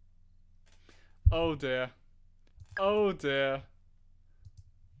 Oh dear. Oh dear.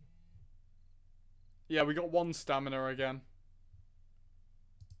 Yeah, we got 1 stamina again.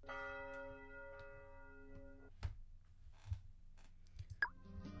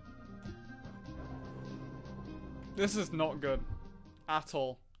 This is not good. At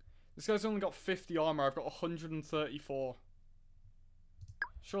all. This guy's only got 50 armor. I've got 134.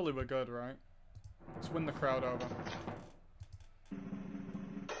 Surely we're good, right? Let's win the crowd over.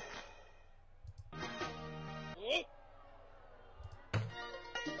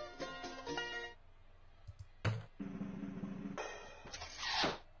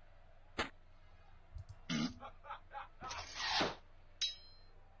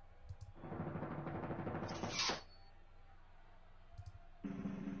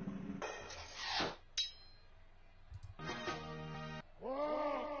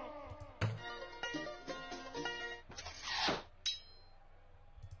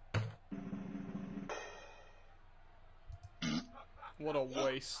 What a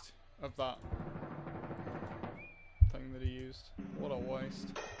waste of that thing that he used. What a waste.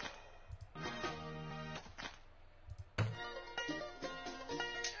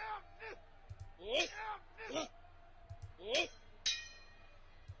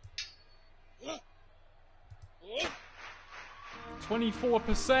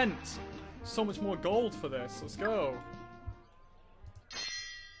 $24%! So much more gold for this. Let's go.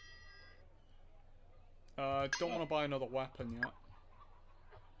 Don't want to buy another weapon yet.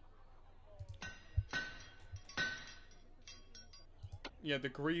 Yeah, the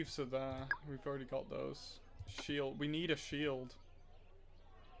greaves are there. We've already got those. Shield. We need a shield.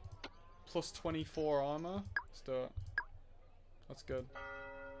 Plus 24 armor. Let's do it. That's good.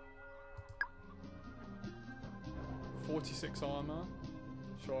 46 armor.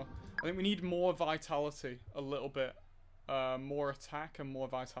 Sure. I think we need more vitality. A little bit. More attack and more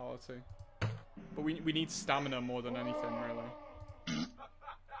vitality. But we need stamina more than anything, really.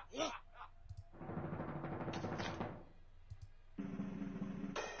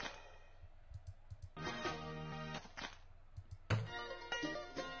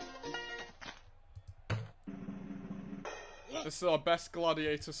 This is our best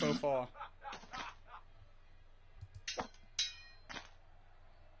gladiator so far.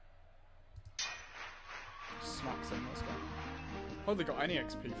 Smacks him, let's go. Hardly got any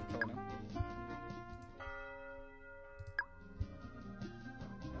XP for killing him.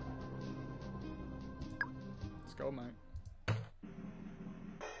 Let's go, mate.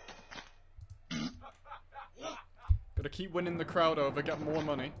 Gotta keep winning the crowd over, get more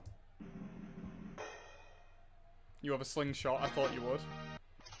money. You have a slingshot, I thought you would.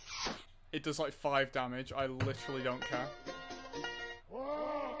 It does like 5 damage, I literally don't care.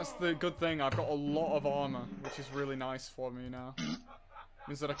 That's the good thing, I've got a lot of armor, which is really nice for me now.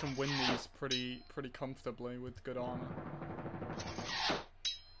 Means that I can win these pretty comfortably with good armor.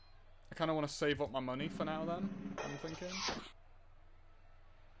 I kind of want to save up my money for now then, I'm thinking.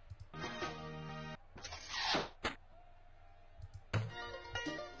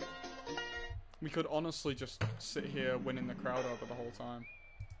 We could honestly just sit here winning the crowd over the whole time.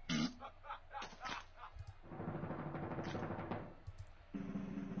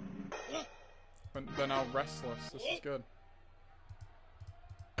 But they're now restless, this is good.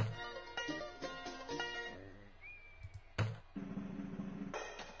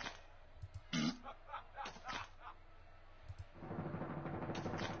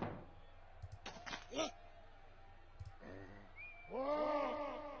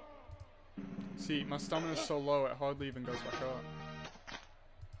 See, my stamina's so low it hardly even goes back up.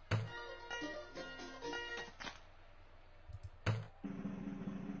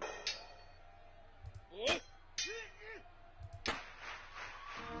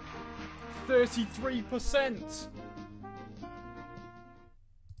 %33%!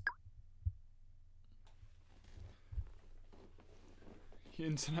 The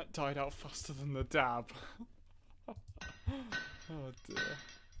internet died out faster than the dab. Oh dear.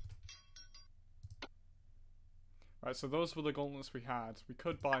 Right, so those were the gauntlets we had. We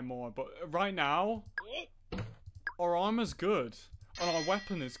could buy more, but right now, our armor's good, and our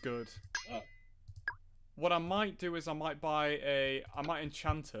weapon is good. What I might do is I might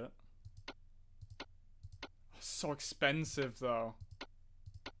enchant it. It's so expensive though.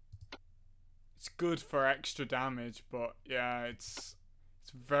 It's good for extra damage, but yeah, it's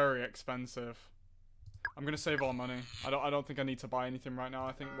very expensive. I'm gonna save all money. I don't think I need to buy anything right now.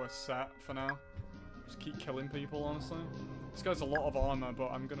 I think we're set for now. Just keep killing people, honestly. This guy's a lot of armor,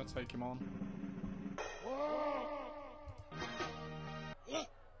 but I'm gonna take him on.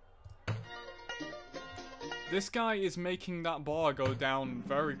 This guy is making that bar go down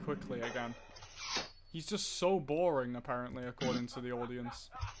very quickly again. He's just so boring, apparently, according to the audience.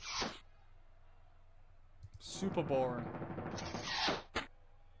 Super boring.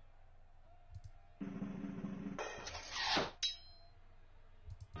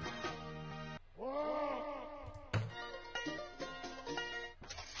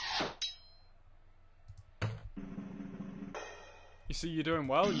 You see, you're doing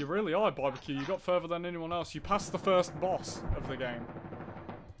well. You really are, Barbecue. You got further than anyone else. You passed the first boss of the game.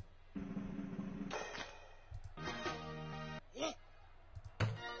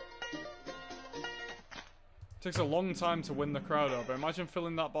 Takes a long time to win the crowd over. Imagine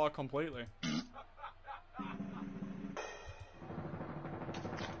filling that bar completely.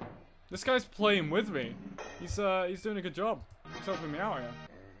 This guy's playing with me. He's doing a good job. He's helping me out here.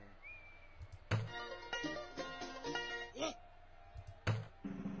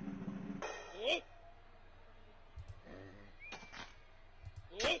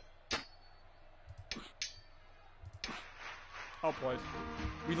 Well played.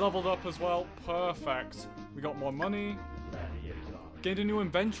 We leveled up as well. Perfect. We got more money. Gained a new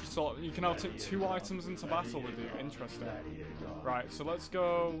inventory slot. You can now take 2 items into battle with you. Interesting. Right, so let's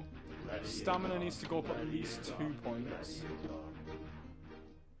go. Stamina needs to go up at least 2 points.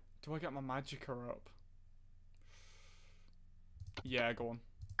 Do I get my magicka up? Yeah, go on.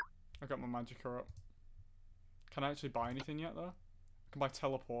 I got my magicka up. Can I actually buy anything yet, though? I can buy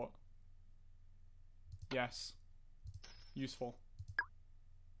teleport. Yes. Useful.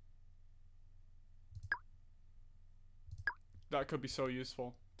 That could be so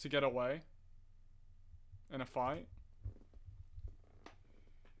useful. To get away in a fight.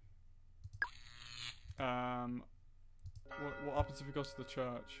 What happens if we go to the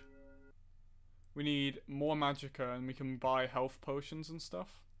church? We need more magicka and we can buy health potions and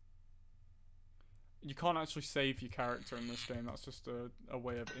stuff. You can't actually save your character in this game. That's just a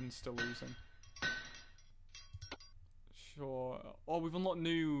way of insta-losing. Sure. Oh, we've unlocked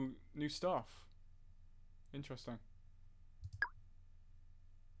new stuff. Interesting.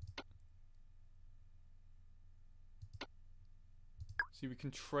 See, we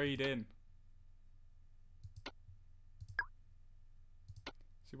can trade in.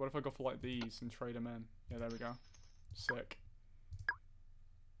 See, what if I go for like these and trade them in? Yeah, there we go. Sick.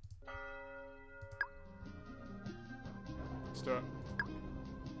 Let's do it.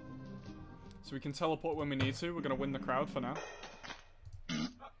 So we can teleport when we need to. We're going to win the crowd for now.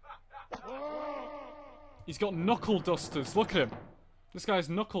 He's got knuckle dusters. Look at him. This guy's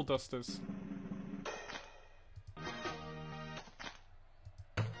knuckle dusters.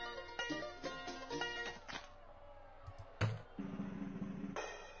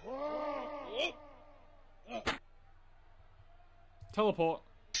 Teleport.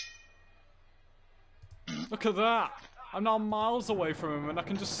 Look at that. I'm now miles away from him and I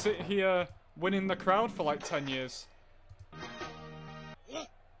can just sit here winning the crowd for like 10 years.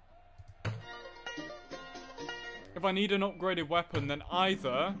 If I need an upgraded weapon, then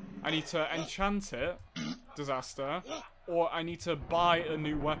either I need to enchant it, disaster, or I need to buy a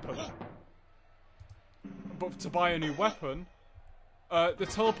new weapon. But to buy a new weapon, the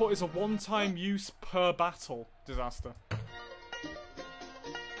teleport is a one-time use per battle, disaster.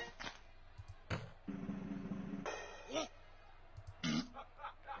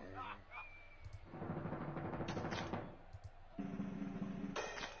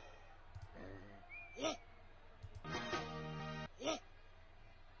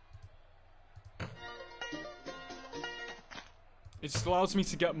 It just allows me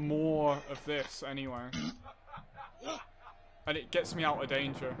to get more of this anyway. And it gets me out of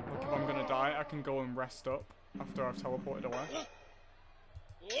danger. Like, if I'm gonna die, I can go and rest up after I've teleported away.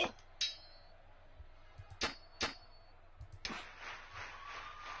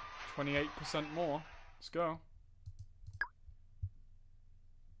 28% more. Let's go.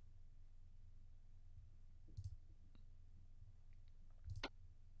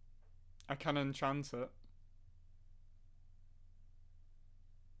 I can enchant it.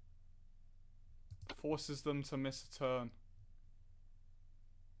 Forces them to miss a turn.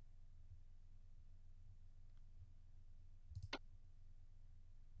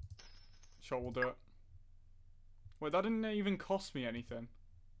 Sure, we'll do it. Wait, that didn't even cost me anything.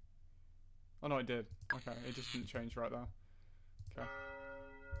 Oh no, it did. Okay, it just didn't change right there. Okay.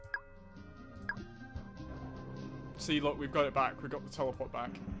 See, look, we've got it back. We've got the teleport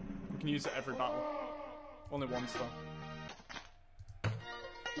back. We can use it every battle. Only once though.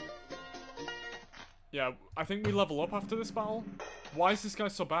 Yeah, I think we level up after this battle. Why is this guy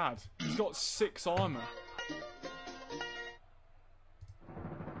so bad? He's got 6 armor.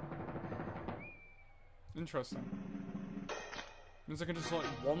 Interesting. Means I can just like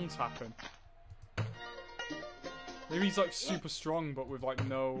one-tap him. Maybe he's like super strong, but with like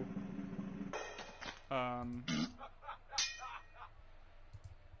no... I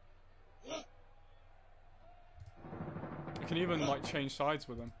can even like change sides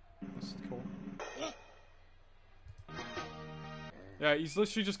with him. That's cool. Yeah, he's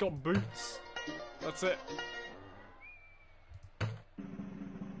literally just got boots. That's it.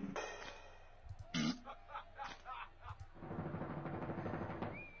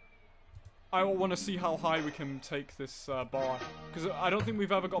 I want to see how high we can take this bar. Because I don't think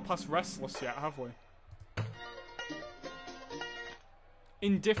we've ever got past Restless yet, have we?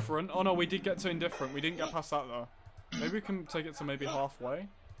 Indifferent? Oh no, we did get to Indifferent. We didn't get past that though. Maybe we can take it to maybe halfway.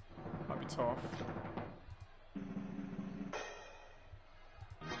 Might be tough.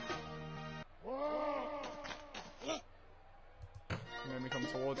 And then we come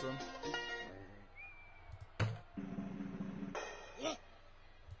towards him.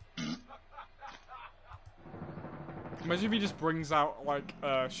 Imagine if he just brings out like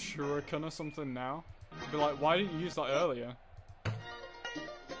a shuriken or something now. Be like, why didn't you use that earlier?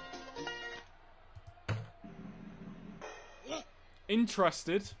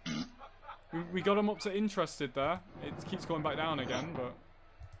 Interested. We got him up to interested there. It keeps going back down again, but...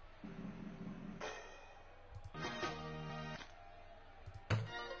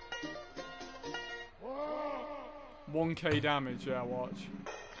 1k damage, yeah, watch.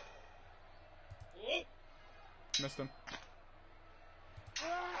 Missed him.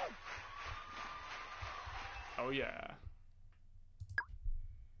 Oh yeah.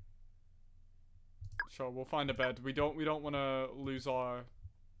 Sure, we'll find a bed. We don't want to lose our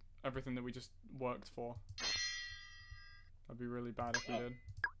everything that we just worked for. That'd be really bad if we did.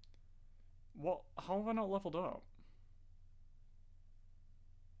 What? How have I not leveled up?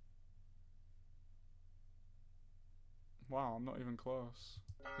 Wow, I'm not even close.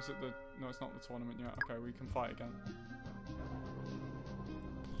 Is it the... No, it's not the tournament yet. Okay, we can fight again.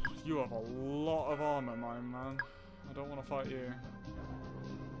 You have a lot of armor, my man. I don't want to fight you.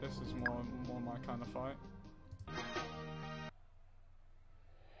 This is more my kind of fight.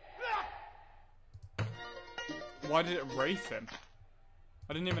 Why did it wraith him?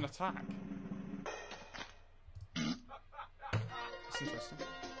 I didn't even attack. That's interesting.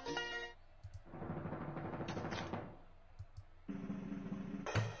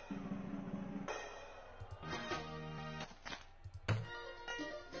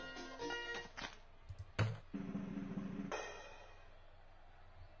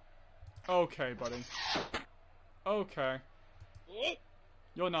 Okay, buddy. Okay.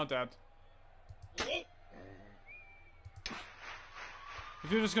 You're now dead. If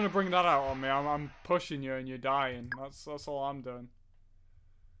you're just gonna bring that out on me, I'm pushing you and you're dying. That's all I'm doing.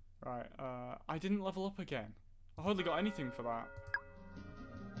 Right, I didn't level up again. I hardly got anything for that.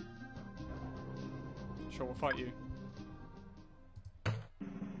 Sure, we'll fight you.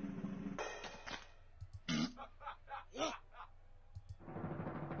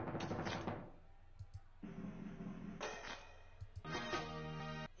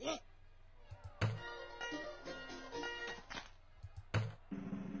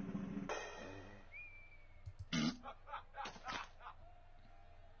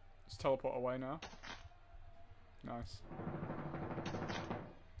 Teleport away now. Nice.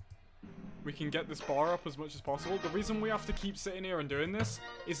 We can get this bar up as much as possible. The reason we have to keep sitting here and doing this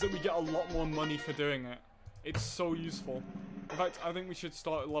is that we get a lot more money for doing it. It's so useful. In fact, I think we should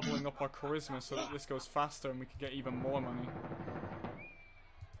start leveling up our charisma so that this goes faster and we can get even more money.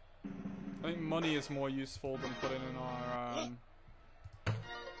 I think money is more useful than putting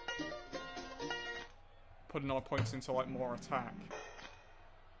our points into like more attack.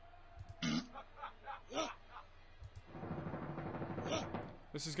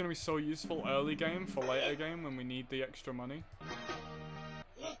 This is going to be so useful early game for later game when we need the extra money.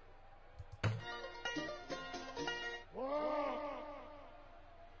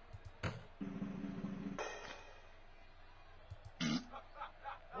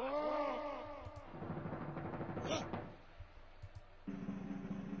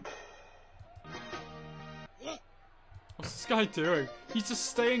 What's this guy doing? He's just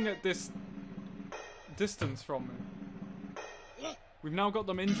staying at this distance from me. We've now got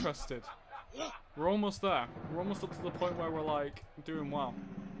them interested. We're almost there. We're almost up to the point where we're like doing well.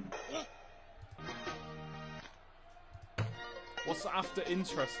 What's after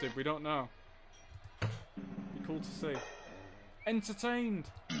interested? We don't know. Be cool to see. Entertained.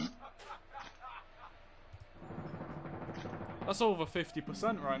 That's over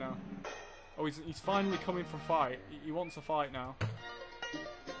 50% right now. Oh, he's finally coming for fight. He wants a fight now.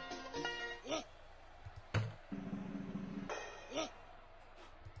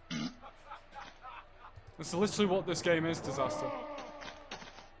 That's literally what this game is, Disaster.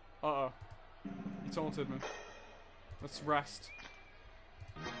 Uh-oh. He taunted me. Let's rest.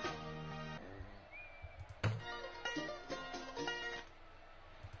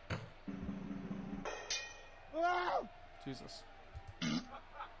 Jesus.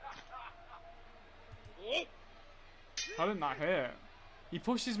 How didn't that hit? He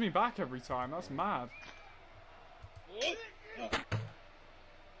pushes me back every time. That's mad.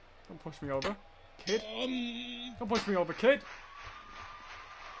 Don't push me over, kid. Don't push me over, kid.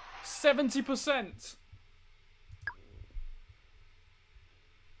 70%.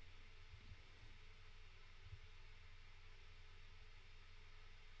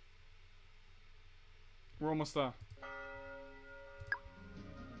 We're almost there.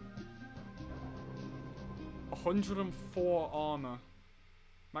 104 armor.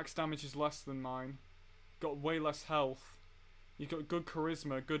 Max damage is less than mine. Got way less health. You've got good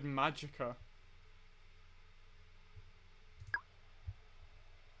charisma, good magicka.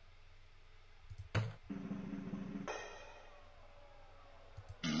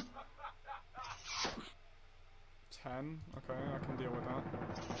 Okay, I can deal with that.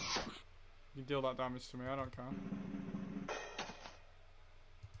 You deal that damage to me, I don't care.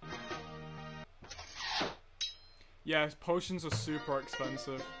 Yeah, potions are super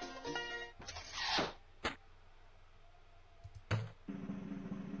expensive.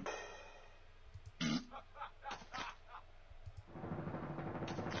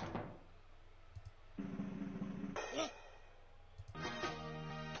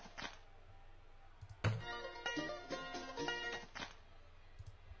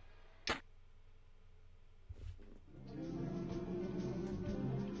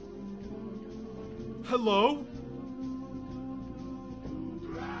 Hello?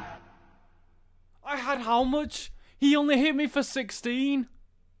 I had how much? He only hit me for 16?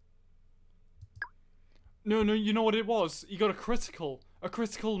 No, you know what it was? You got a critical. A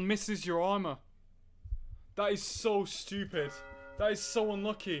critical misses your armor. That is so stupid. That is so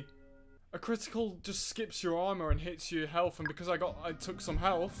unlucky. A critical just skips your armor and hits your health, and because I took some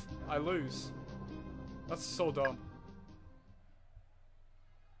health, I lose. That's so dumb.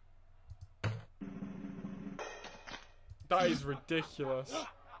 That is ridiculous.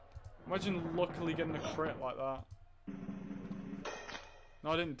 Imagine luckily getting a crit like that.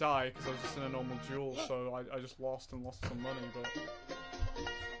 No, I didn't die because I was just in a normal duel, so I just lost some money, but...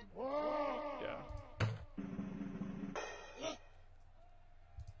 yeah.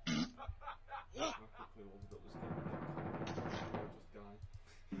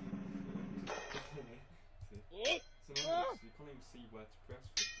 You can't even see where to press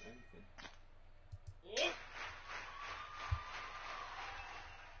for anything.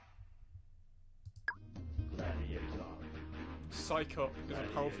 Psych Up is a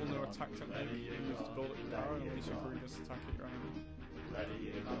powerful new attack technique used to build up your power and unleash a grievous attack at your enemy.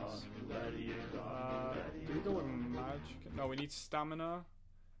 Nice. Do we go with magic? No, we need stamina.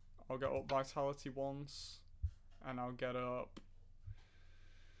 I'll get up vitality once, and I'll get up...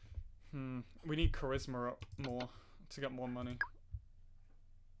 we need charisma up more to get more money.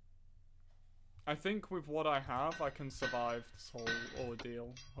 I think with what I have, I can survive this whole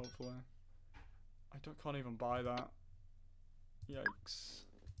ordeal, hopefully. Can't even buy that. Yikes.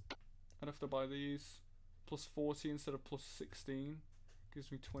 I'd have to buy these. Plus 40 instead of plus 16. Gives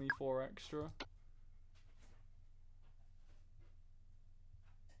me 24 extra.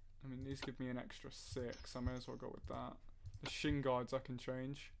 I mean, these give me an extra 6. I may as well go with that. The shin guards I can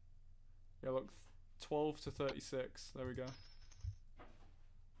change. Yeah, look, 12 to 36. There we go.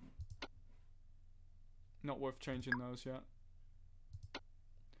 Not worth changing those yet.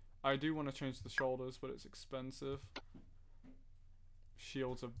 I do want to change the shoulders, but it's expensive.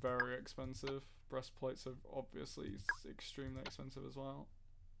 Shields are very expensive. Breastplates are obviously extremely expensive as well.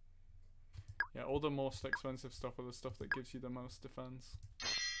 Yeah, all the most expensive stuff are the stuff that gives you the most defense.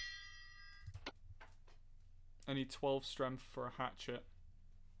 I need 12 strength for a hatchet.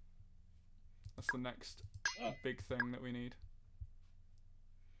 That's the next big thing that we need.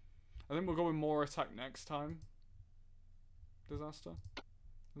 I think we'll go with more attack next time. Disaster.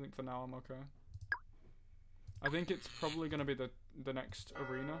 I think for now I'm okay. I think it's probably going to be the next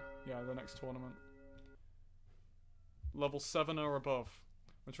arena. Yeah, the next tournament. Level 7 or above.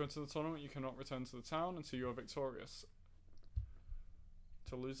 Once you enter the tournament, you cannot return to the town until you are victorious.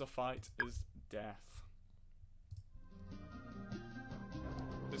 To lose a fight is death.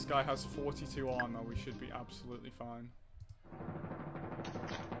 This guy has 42 armor. We should be absolutely fine.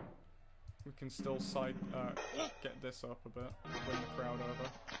 We can still get this up a bit. Win the crowd over.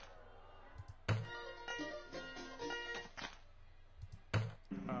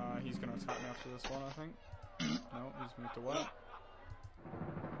 He's going to attack me after this one, I think. No, he's moved away.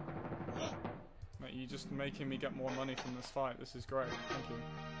 Mate, you're just making me get more money from this fight. This is great. Thank you.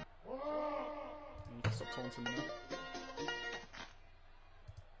 And you can stop taunting me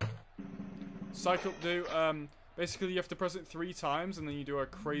now. Cycle do, basically you have to press it 3 times and then you do a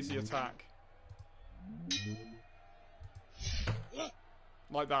crazy attack.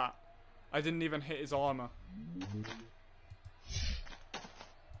 Like that. I didn't even hit his armor.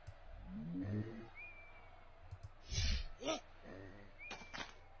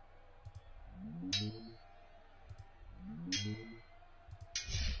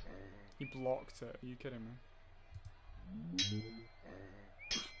 He blocked it. Are you kidding me?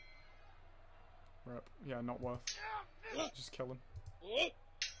 Rip. Yeah, not worth. Just kill him.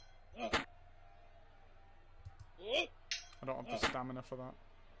 I don't have the stamina for that.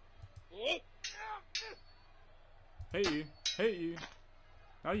 Hit you. Hit you.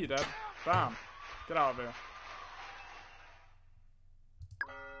 Now you're dead. Bam. Get out of here.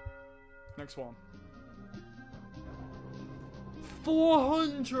 Next one.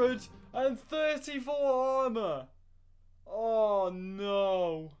 434 armor! Oh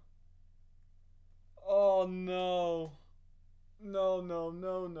no. Oh no. No, no,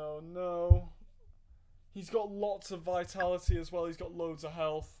 no, no, no. He's got lots of vitality as well. He's got loads of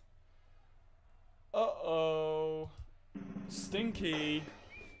health. Uh-oh. Stinky.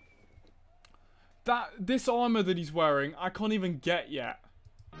 This armor that he's wearing, I can't even get yet.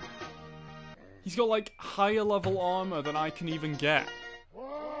 He's got like higher level armor than I can even get.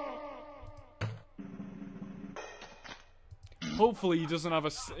 Hopefully he doesn't have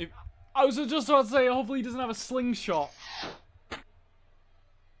a... I was just about to say, hopefully he doesn't have a slingshot.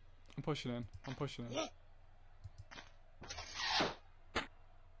 I'm pushing in. I'm pushing in.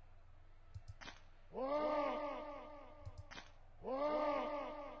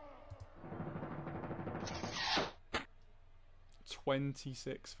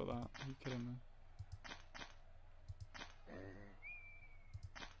 $26 for that. Are you kidding me?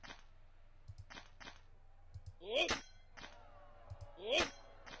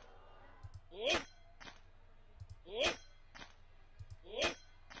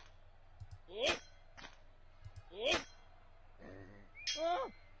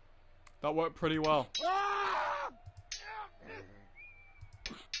 That worked pretty well.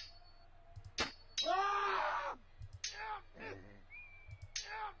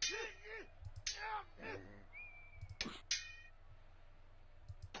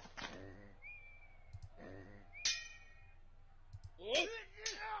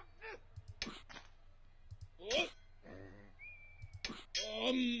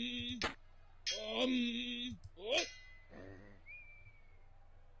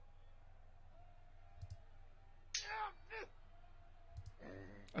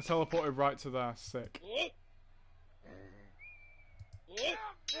 I teleported right to there. Sick.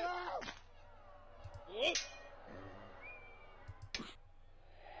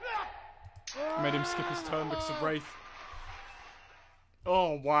 Made him skip his turn because of Wraith.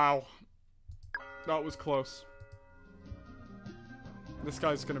 Oh, wow. That was close. This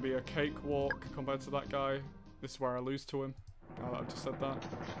guy's going to be a cakewalk compared to that guy. This is where I lose to him. Now that I've just said that.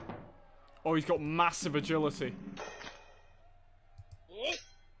 Oh, he's got massive agility.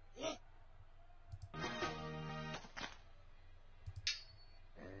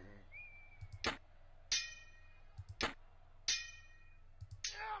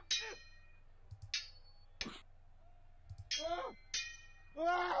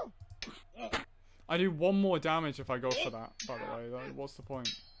 I do 1 more damage if I go for that, by the way. What's the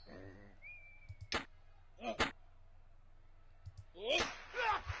point?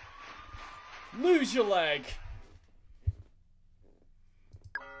 Lose your leg!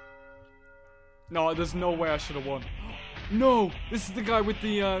 No, there's no way I should have won. No! This is the guy with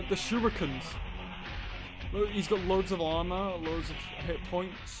the shurikens. Look, he's got loads of armor, loads of hit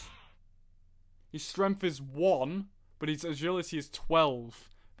points. His strength is 1, but his agility is 12.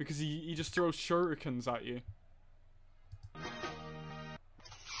 Because he just throws shurikens at you.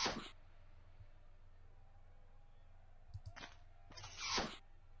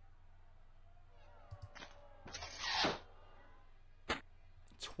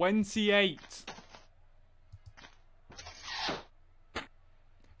 $28.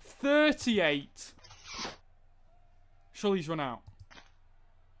 38. Surely he's run out.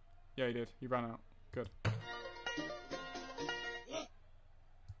 Yeah, he did. He ran out. Good.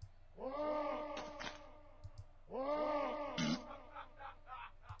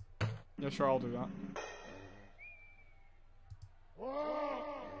 Yeah, sure, I'll do that.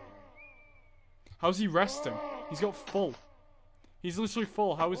 How's he resting? He's got full. He's literally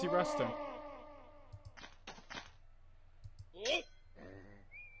full. How is he resting?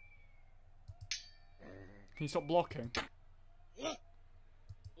 Can you stop blocking?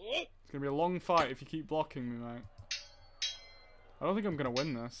 It's gonna be a long fight if you keep blocking me, mate. I don't think I'm gonna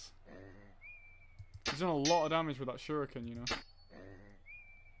win this. He's done a lot of damage with that shuriken, you know.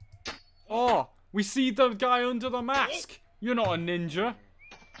 Oh! We see the guy under the mask! You're not a ninja!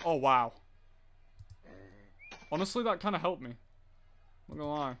 Oh, wow. Honestly, that kind of helped me. Not gonna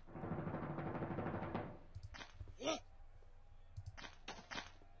lie.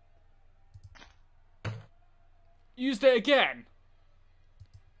 Used it again!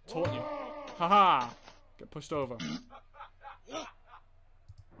 Taught you. Haha! Get pushed over.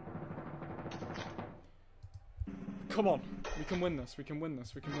 Come on. We can win this. We can win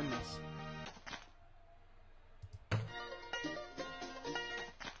this. We can win this.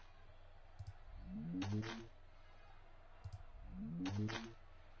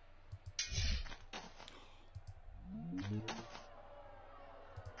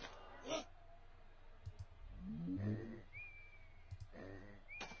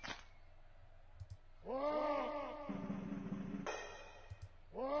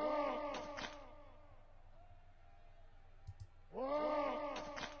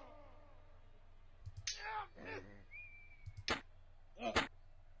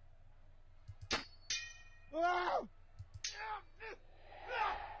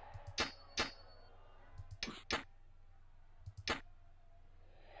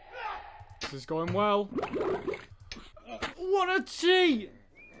 This is going well. What a cheat!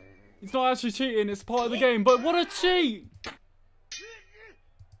 It's not actually cheating, it's part of the game, but what a cheat!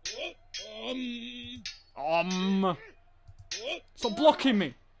 Stop blocking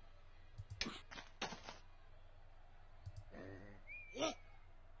me!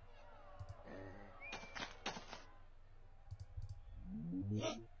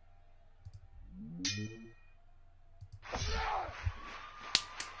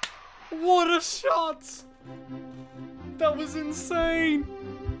 What a shot! That was insane!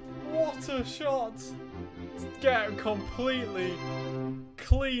 What a shot! Get completely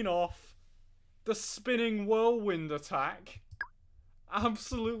clean off the spinning whirlwind attack.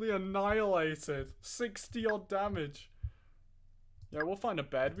 Absolutely annihilated. 60 odd damage. Yeah, we'll find a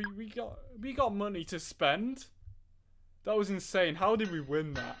bed. We got money to spend. That was insane. How did we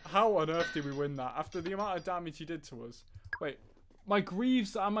win that? How on earth did we win that? After the amount of damage he did to us. Wait. My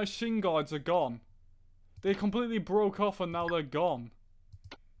greaves and my shin guards are gone. They completely broke off and now they're gone.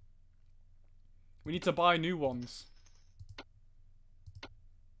 We need to buy new ones.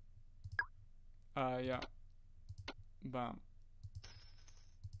 Yeah. Bam.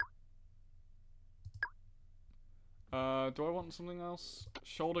 Do I want something else?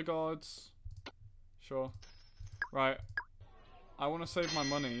 Shoulder guards. Sure. Right. I want to save my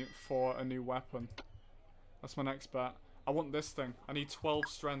money for a new weapon. That's my next bet. I want this thing. I need 12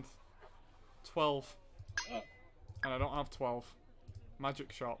 strength. 12. And I don't have 12.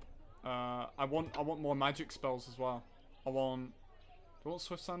 Magic shop. I want more magic spells as well. Do I want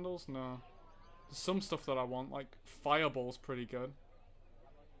Swift Sandals? No. There's some stuff that I want, like Fireball's pretty good.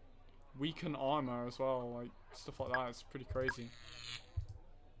 Weaken armor as well, like stuff like that. It's pretty crazy.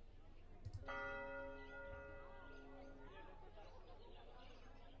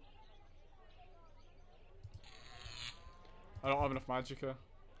 I don't have enough magicka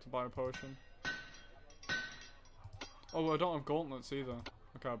to buy a potion. Oh, I don't have gauntlets either.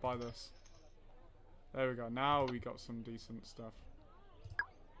 Okay, I'll buy this. There we go. Now we got some decent stuff.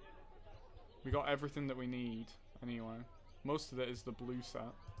 We got everything that we need, anyway. Most of it is the blue set.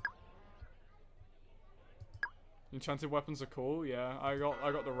 Enchanted weapons are cool, yeah. I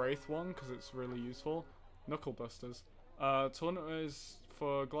got the Wraith one, because it's really useful. Knuckle Busters. Tournament is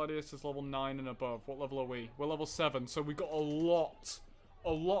for Gladiators level 9 and above. What level are we? We're level 7, so we got a lot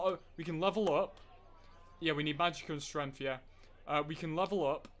of... We can level up. Yeah, we need Magic and Strength, yeah. We can level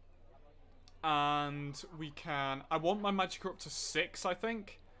up. And we can... I want my Magic up to 6, I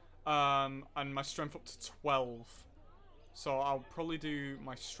think. And my Strength up to 12. So I'll probably do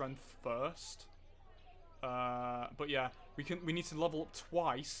my Strength first. But yeah, we need to level up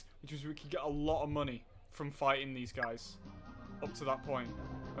twice, which means we can get a lot of money from fighting these guys up to that point.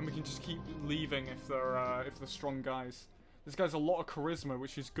 And we can just keep leaving if they're strong guys. This guy's a lot of charisma,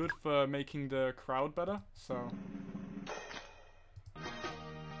 which is good for making the crowd better, so...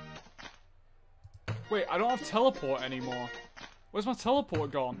 Wait, I don't have teleport anymore. Where's my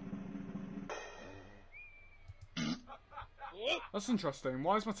teleport gone? That's interesting.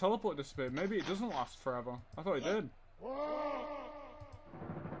 Why has my teleport disappeared? Maybe it doesn't last forever. I thought it did.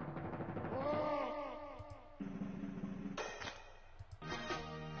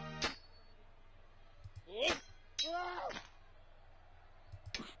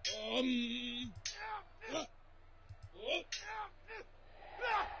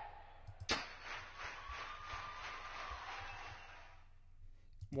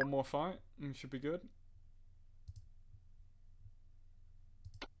 One more fight, and we should be good.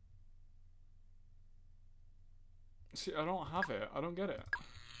 See, I don't have it. I don't get it.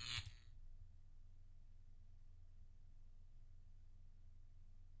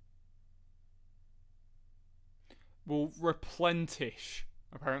 Will replenish,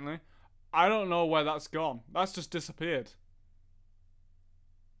 apparently. I don't know where that's gone. That's just disappeared.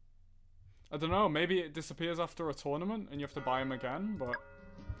 I don't know, maybe it disappears after a tournament and you have to buy them again, but...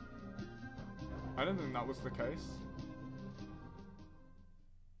 I don't think that was the case.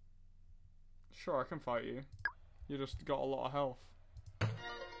 Sure, I can fight you. You just got a lot of health.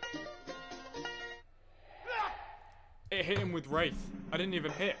 It hit him with Wraith. I didn't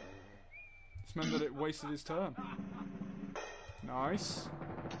even hit. This meant that it wasted his turn. Nice.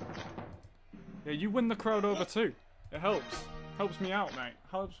 Yeah, you win the crowd over too. It helps. Helps me out, mate.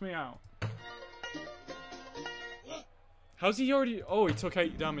 Helps me out. How's he already... Oh, he took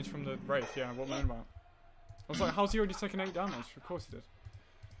 8 damage from the Wraith. Yeah, what am I about? I was like, how's he already taken 8 damage? Of course he did.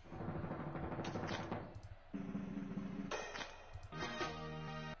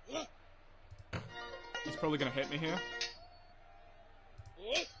 He's probably going to hit me here.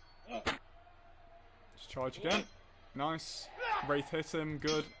 Just charge again. Nice. Wraith hit him.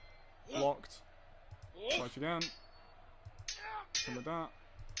 Good. Blocked. Charge again. Hit him with that.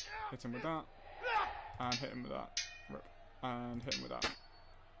 Hit him with that. And hit him with that. Rip. And hit him with that.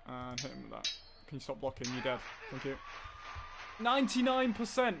 And hit him with that. Can you stop blocking? You're dead. Thank you.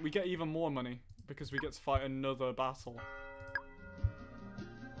 99%! We get even more money because we get to fight another battle.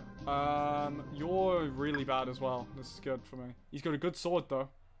 You're really bad as well. This is good for me. He's got a good sword though.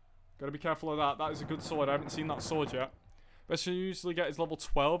 Gotta be careful of that. That is a good sword. I haven't seen that sword yet. Best you usually get is level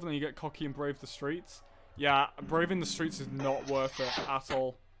 12 and then you get cocky and brave the streets. Yeah, braving the streets is not worth it at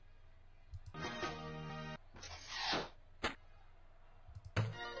all.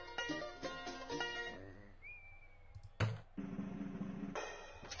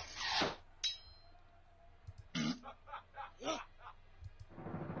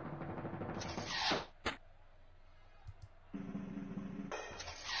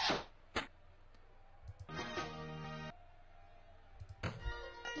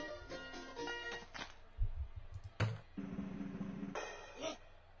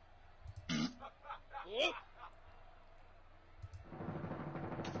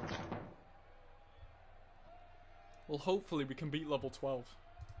 Well, hopefully we can beat level 12.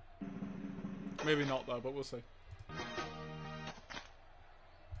 Maybe not though, but we'll see.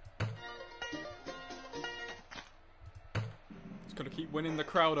 He's got to keep winning the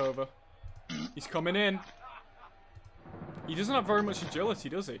crowd over. He's coming in. He doesn't have very much agility,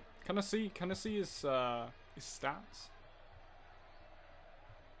 does he? Can I see his stats?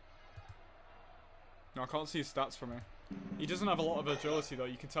 No, I can't see his stats from here. He doesn't have a lot of agility though.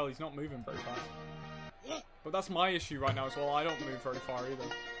 You can tell he's not moving very fast. But that's my issue right now as well. I don't move very far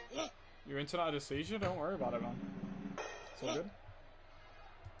either. Your internet had a seizure? Don't worry about it, man. It's all good.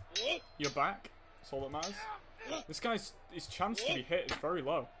 You're back. That's all that matters. This guy's... his chance to be hit is very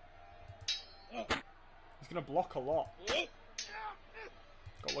low. He's going to block a lot.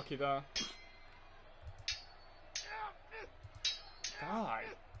 Got lucky there. Die.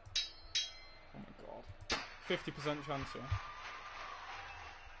 Oh my god. 50% chance here.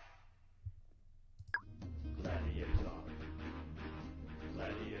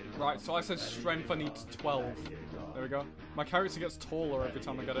 Right, so I said strength I need 12. There we go. My character gets taller every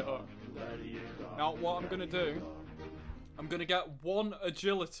time I get it up. Now, what I'm going to do, I'm going to get 1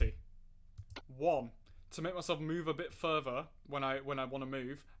 agility. 1. To make myself move a bit further when I want to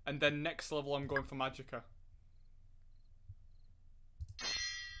move. And then next level I'm going for Magicka.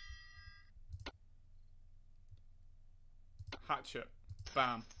 Hatchet.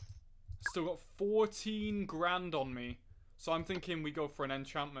 Bam. Still got 14 grand on me. So I'm thinking we go for an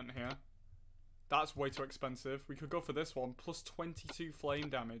enchantment here. That's way too expensive. We could go for this one. Plus 22 flame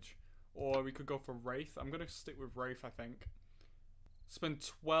damage. Or we could go for Wraith. I'm going to stick with Wraith, I think. Spend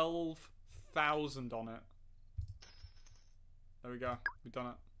 12,000 on it. There we go. We've done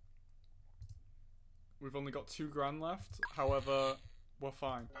it. We've only got 2 grand left. However, we're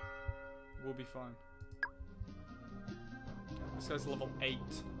fine. We'll be fine. This guy's level 8.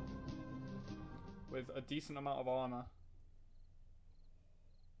 With a decent amount of armor.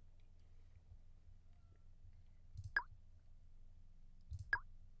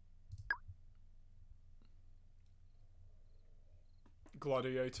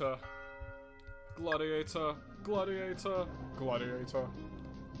 Gladiator. Gladiator. Gladiator. Gladiator.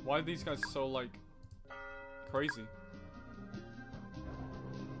 Why are these guys so, like, crazy?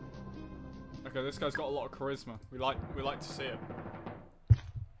 Okay, this guy's got a lot of charisma. We like to see it.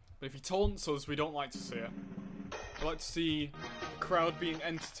 But if he taunts us, we don't like to see it. We like to see the crowd being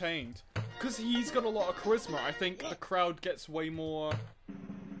entertained. Because he's got a lot of charisma, I think the crowd gets way more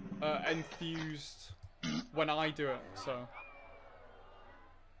enthused when I do it, so...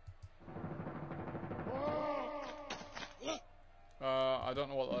 I don't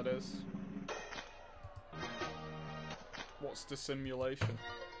know what that is. What's dissimulation?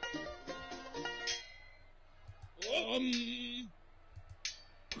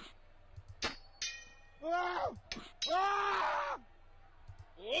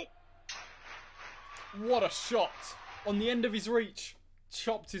 What a shot! On the end of his reach,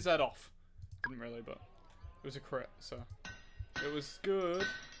 chopped his head off. Didn't really, but it was a crit, so it was good.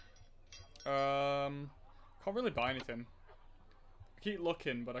 Can't really buy anything. I keep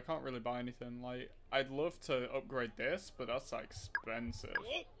looking, but I can't really buy anything. Like, I'd love to upgrade this, but that's like expensive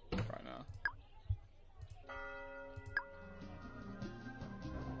right now.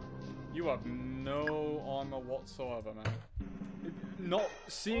 You have no armor whatsoever, man. Not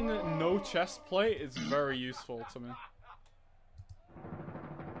seeing no chest plate is very useful to me.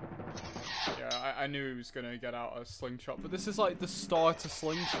 Yeah, I knew he was gonna get out a slingshot, but this is like the starter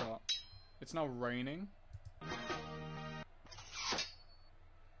slingshot. It's now raining.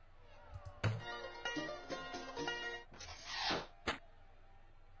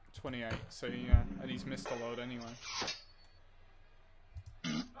 28, so yeah, and he's missed a load anyway.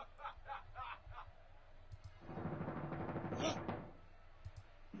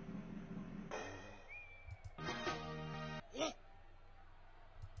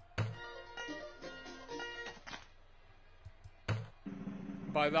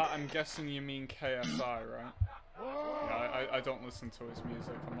 By that, I'm guessing you mean KSI, right? Yeah, I don't listen to his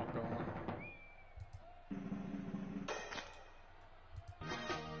music, I'm not gonna lie.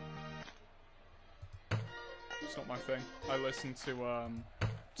 It's not my thing. I listen to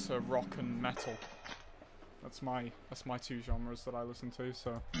rock and metal. That's my 2 genres that I listen to.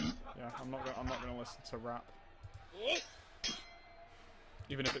 So yeah, I'm not gonna listen to rap.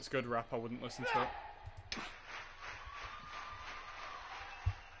 Even if it's good rap, I wouldn't listen to it.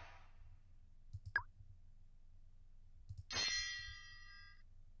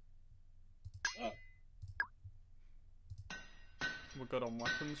 We're good on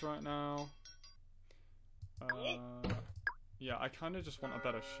weapons right now. Yeah, I kind of just want a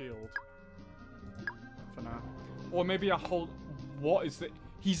better shield for now. Or maybe I hold... What is that?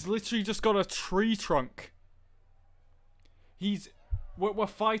 He's literally just got a tree trunk. We're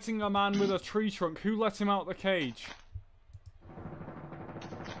fighting a man with a tree trunk. Who let him out the cage?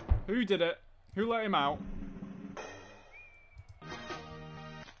 Who did it? Who let him out?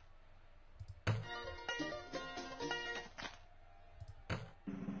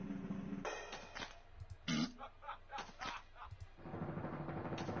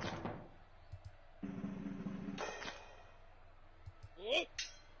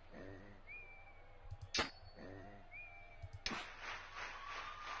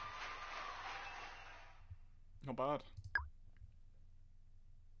 Not bad.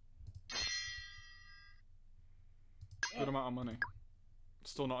 Good amount of money.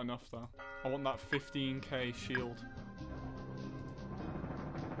 Still not enough though. I want that 15k shield.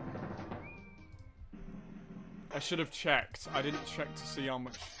 I should have checked. I didn't check to see how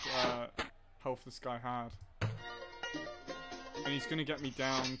much health this guy had. And he's gonna get me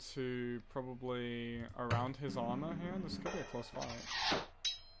down to probably around his armor here. This could be a close fight.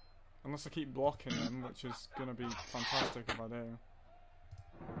 Unless I keep blocking him, which is gonna be fantastic if I do.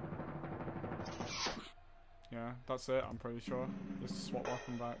 Yeah, that's it, I'm pretty sure. Just swap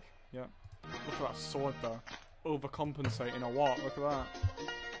weapon back. Yep. Look at that sword though. Overcompensating or what? Look at that.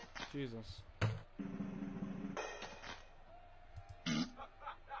 Jesus.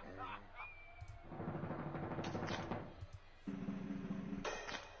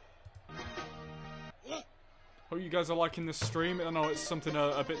 Hope you guys are liking this stream. I know it's something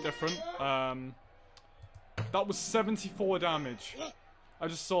a bit different. That was 74 damage. I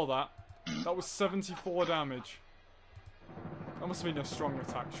just saw that. That was 74 damage. That must have been a strong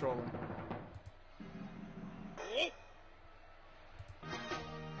attack, surely.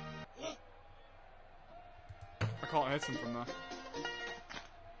 I can't hit him from there.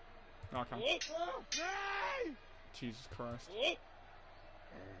 No, I can't. Jesus Christ.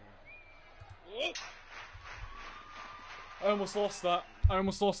 I almost lost that. I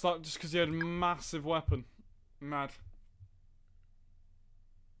almost lost that just because he had a massive weapon. Mad.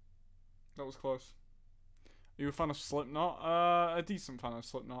 That was close. Are you a fan of Slipknot? A decent fan of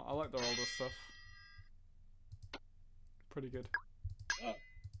Slipknot. I like their older stuff. Pretty good.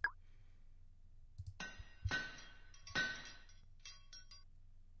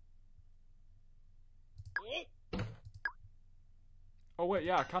 Oh wait,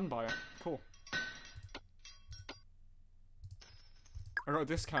 yeah, I can buy it. Cool. I got a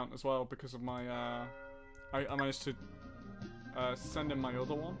discount as well because of my, I managed to, send in my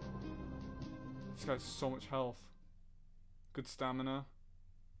other one. This guy's so much health. Good stamina.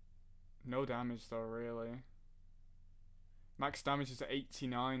 No damage though, really. Max damage is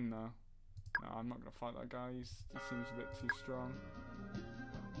 89 though. No, I'm not gonna fight that guy, he seems a bit too strong.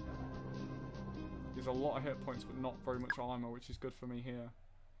 He has a lot of hit points but not very much armor, which is good for me here.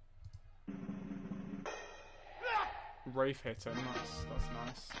 Wraith hit him, that's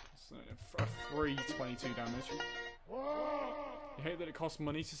nice. It's a free 22 damage. You hate that it costs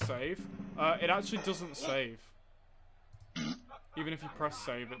money to save? It actually doesn't save. Even if you press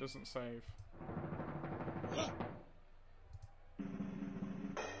save, it doesn't save.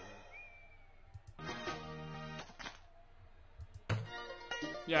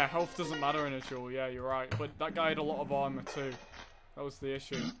 Yeah, health doesn't matter in a duel, yeah, you're right. But that guy had a lot of armor too. That was the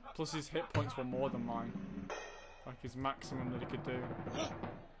issue. Plus his hit points were more than mine. Like his maximum that he could do.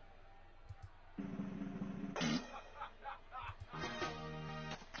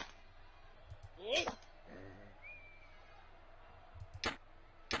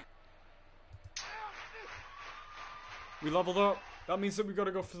 We leveled up. That means that we've got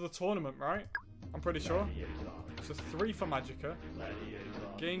to go for the tournament, right? I'm pretty sure. So 3 for Magicka.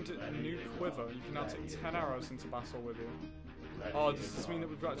 Gained a new quiver. You can now take 10 arrows into battle with you. Oh, does this mean that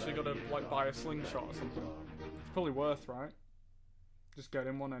we've actually got to like buy a slingshot or something? It's probably worth, right? Just get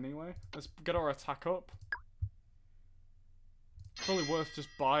in one anyway. Let's get our attack up. It's probably worth just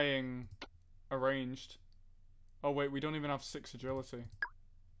buying a ranged. Oh wait, we don't even have 6 agility.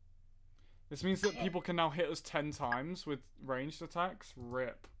 This means that people can now hit us 10 times with ranged attacks.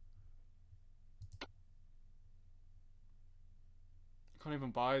 RIP. I can't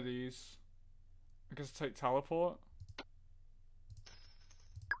even buy these. I guess take teleport.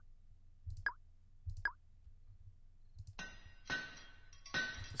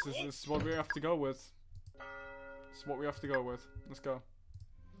 This is what we have to go with. This is what we have to go with. Let's go.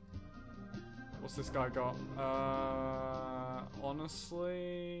 What's this guy got?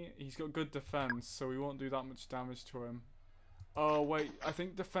 Honestly, he's got good defense, so we won't do that much damage to him. Oh wait, I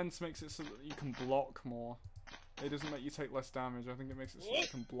think defense makes it so that you can block more. It doesn't make you take less damage. I think it makes it so that you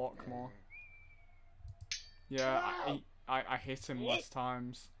can block more. Yeah, I hit him less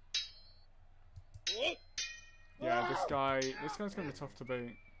times. Yeah, this guy's gonna be tough to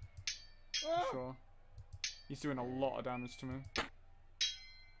beat. For sure. He's doing a lot of damage to me.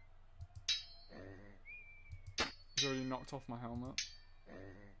 He's already knocked off my helmet.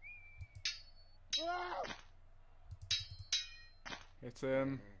 Hit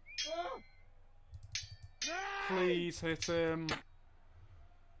him. Please hit him.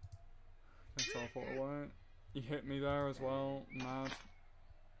 Can teleport away. He hit me there as well. Mad.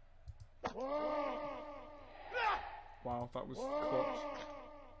 Wow, that was clutch.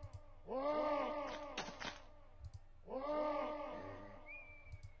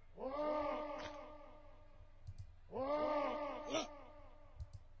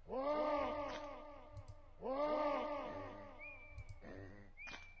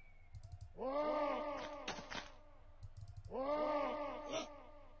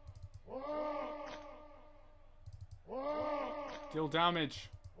 Deal damage.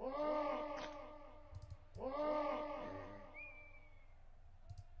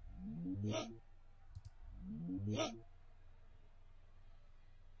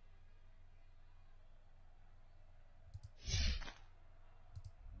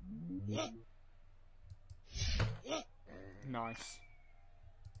 Nice.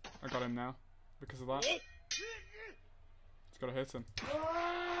 I got him now because of that. Just gotta hit him.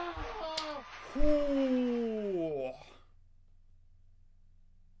 Ooh.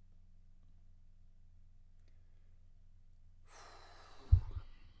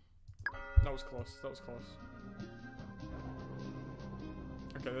 That was close. That was close.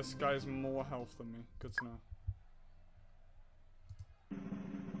 Okay, this guy has more health than me. Good to know.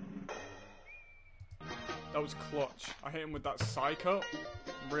 That was clutch. I hit him with that psycho.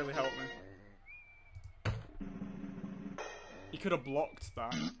 Really helped me. He could have blocked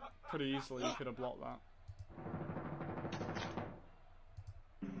that. Pretty easily, he could have blocked that.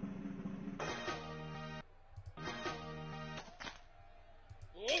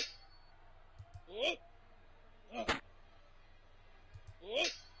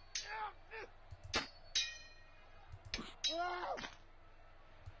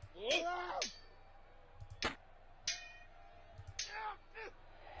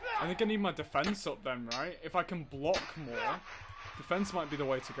 I think I need my defense up then, right? If I can block more, defense might be the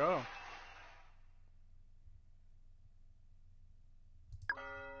way to go.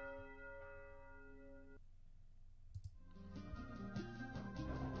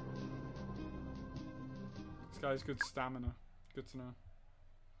 This guy's good stamina. Good to know.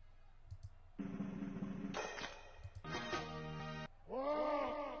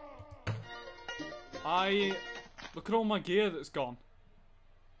 Look at all my gear that's gone.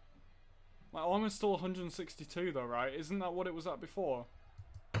 My armor's still 162 though, right? Isn't that what it was at before?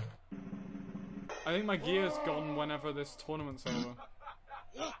 I think my gear's gone whenever this tournament's over.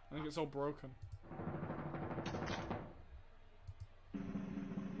 I think it's all broken.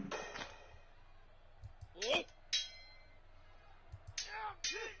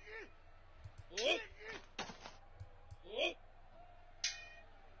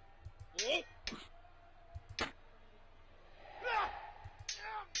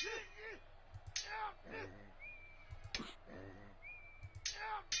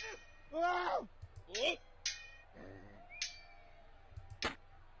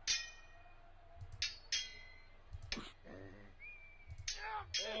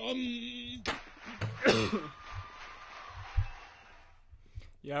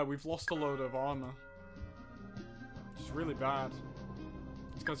 Yeah, we've lost a load of armor. Which is really bad.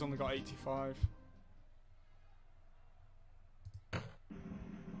 This guy's only got 85.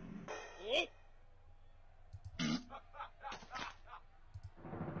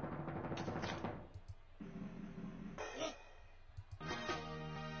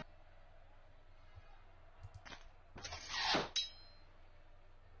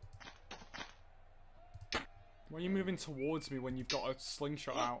 Why are you moving towards me when you've got a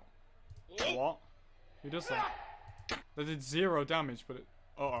slingshot out? What? Who does that? That did 0 damage, but it...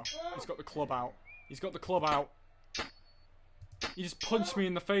 Uh-oh. He's got the club out. He's got the club out. He just punched me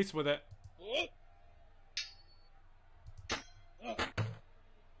in the face with it.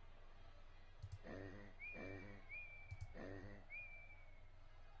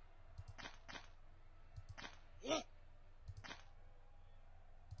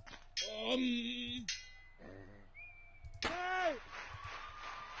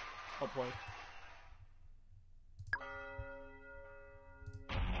 I'll play.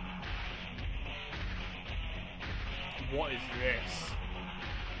 What is this?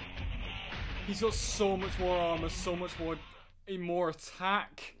 He's got so much more armor, so much more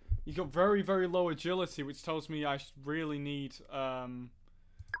attack. He's got very, very low agility, which tells me I really need a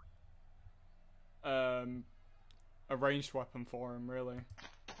ranged weapon for him, really.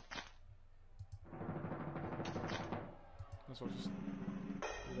 Might as well just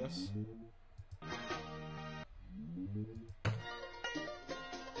do this.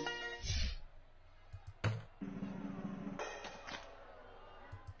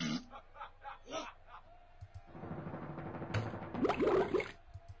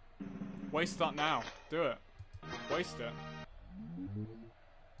 Waste that now. Do it. Waste it.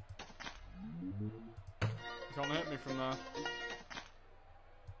 You can't hit me from there.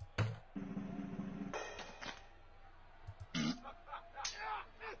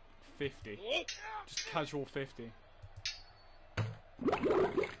 $50. Just casual 50.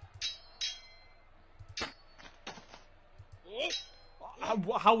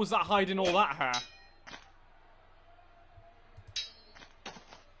 How was that hiding all that hair?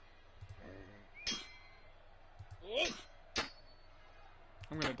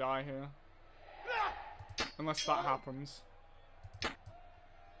 I'm gonna die here. Unless that happens.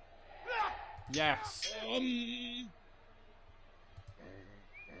 Yes. I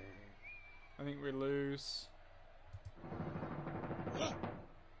think we lose.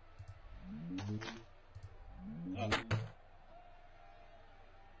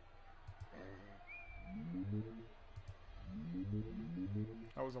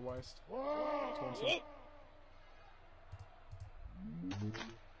 That was a waste. Swanson.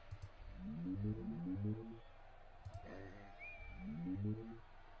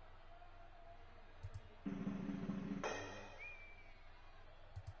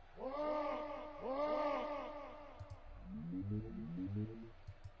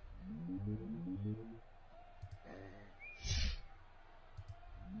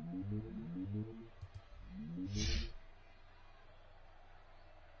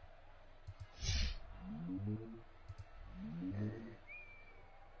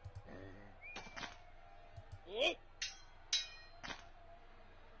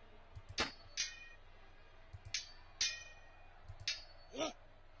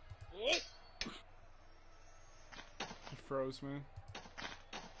 He froze me.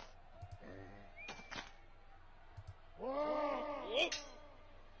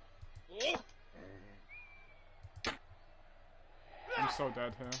 I'm so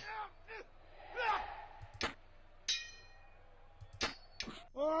dead here.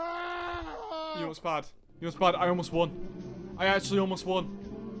 You know what's bad? You know what's bad? I almost won. I actually almost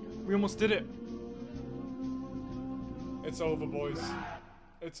won. We almost did it. It's over, boys.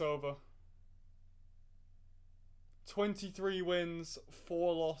 It's over. 23 wins,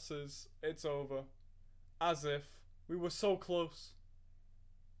 4 losses. It's over. As if. We were so close.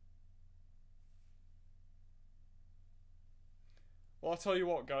 Well, I'll tell you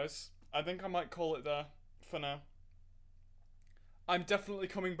what, guys. I think I might call it there for now. I'm definitely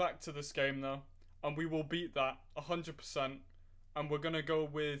coming back to this game, though. And we will beat that 100%. And we're going to go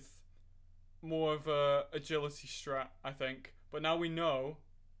with more of a agility strat, I think. But now we know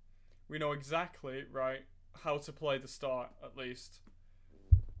exactly, right, how to play the start, at least.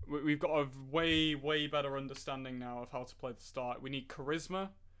 We've got a way, way better understanding now of how to play the start. We need charisma,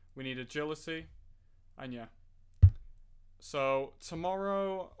 we need agility, and yeah. So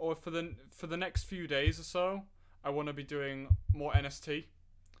tomorrow, or for the next few days or so, I want to be doing more NST.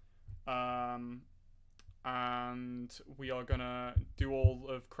 And we are gonna do all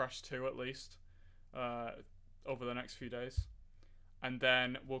of Crash 2 at least, over the next few days. And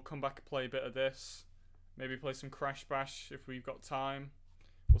then we'll come back and play a bit of this. Maybe play some Crash Bash if we've got time.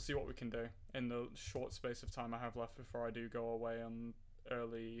 We'll see what we can do in the short space of time I have left before I do go away on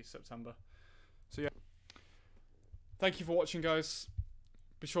early September. So yeah. Thank you for watching, guys.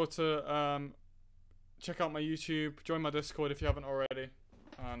 Be sure to check out my YouTube, join my Discord if you haven't already,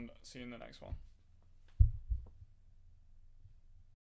 and see you in the next one.